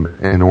from them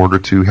in order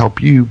to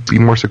help you be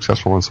more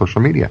successful on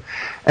social media.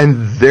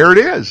 And there it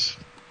is.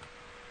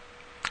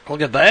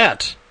 Look at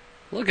that.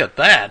 Look at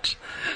that.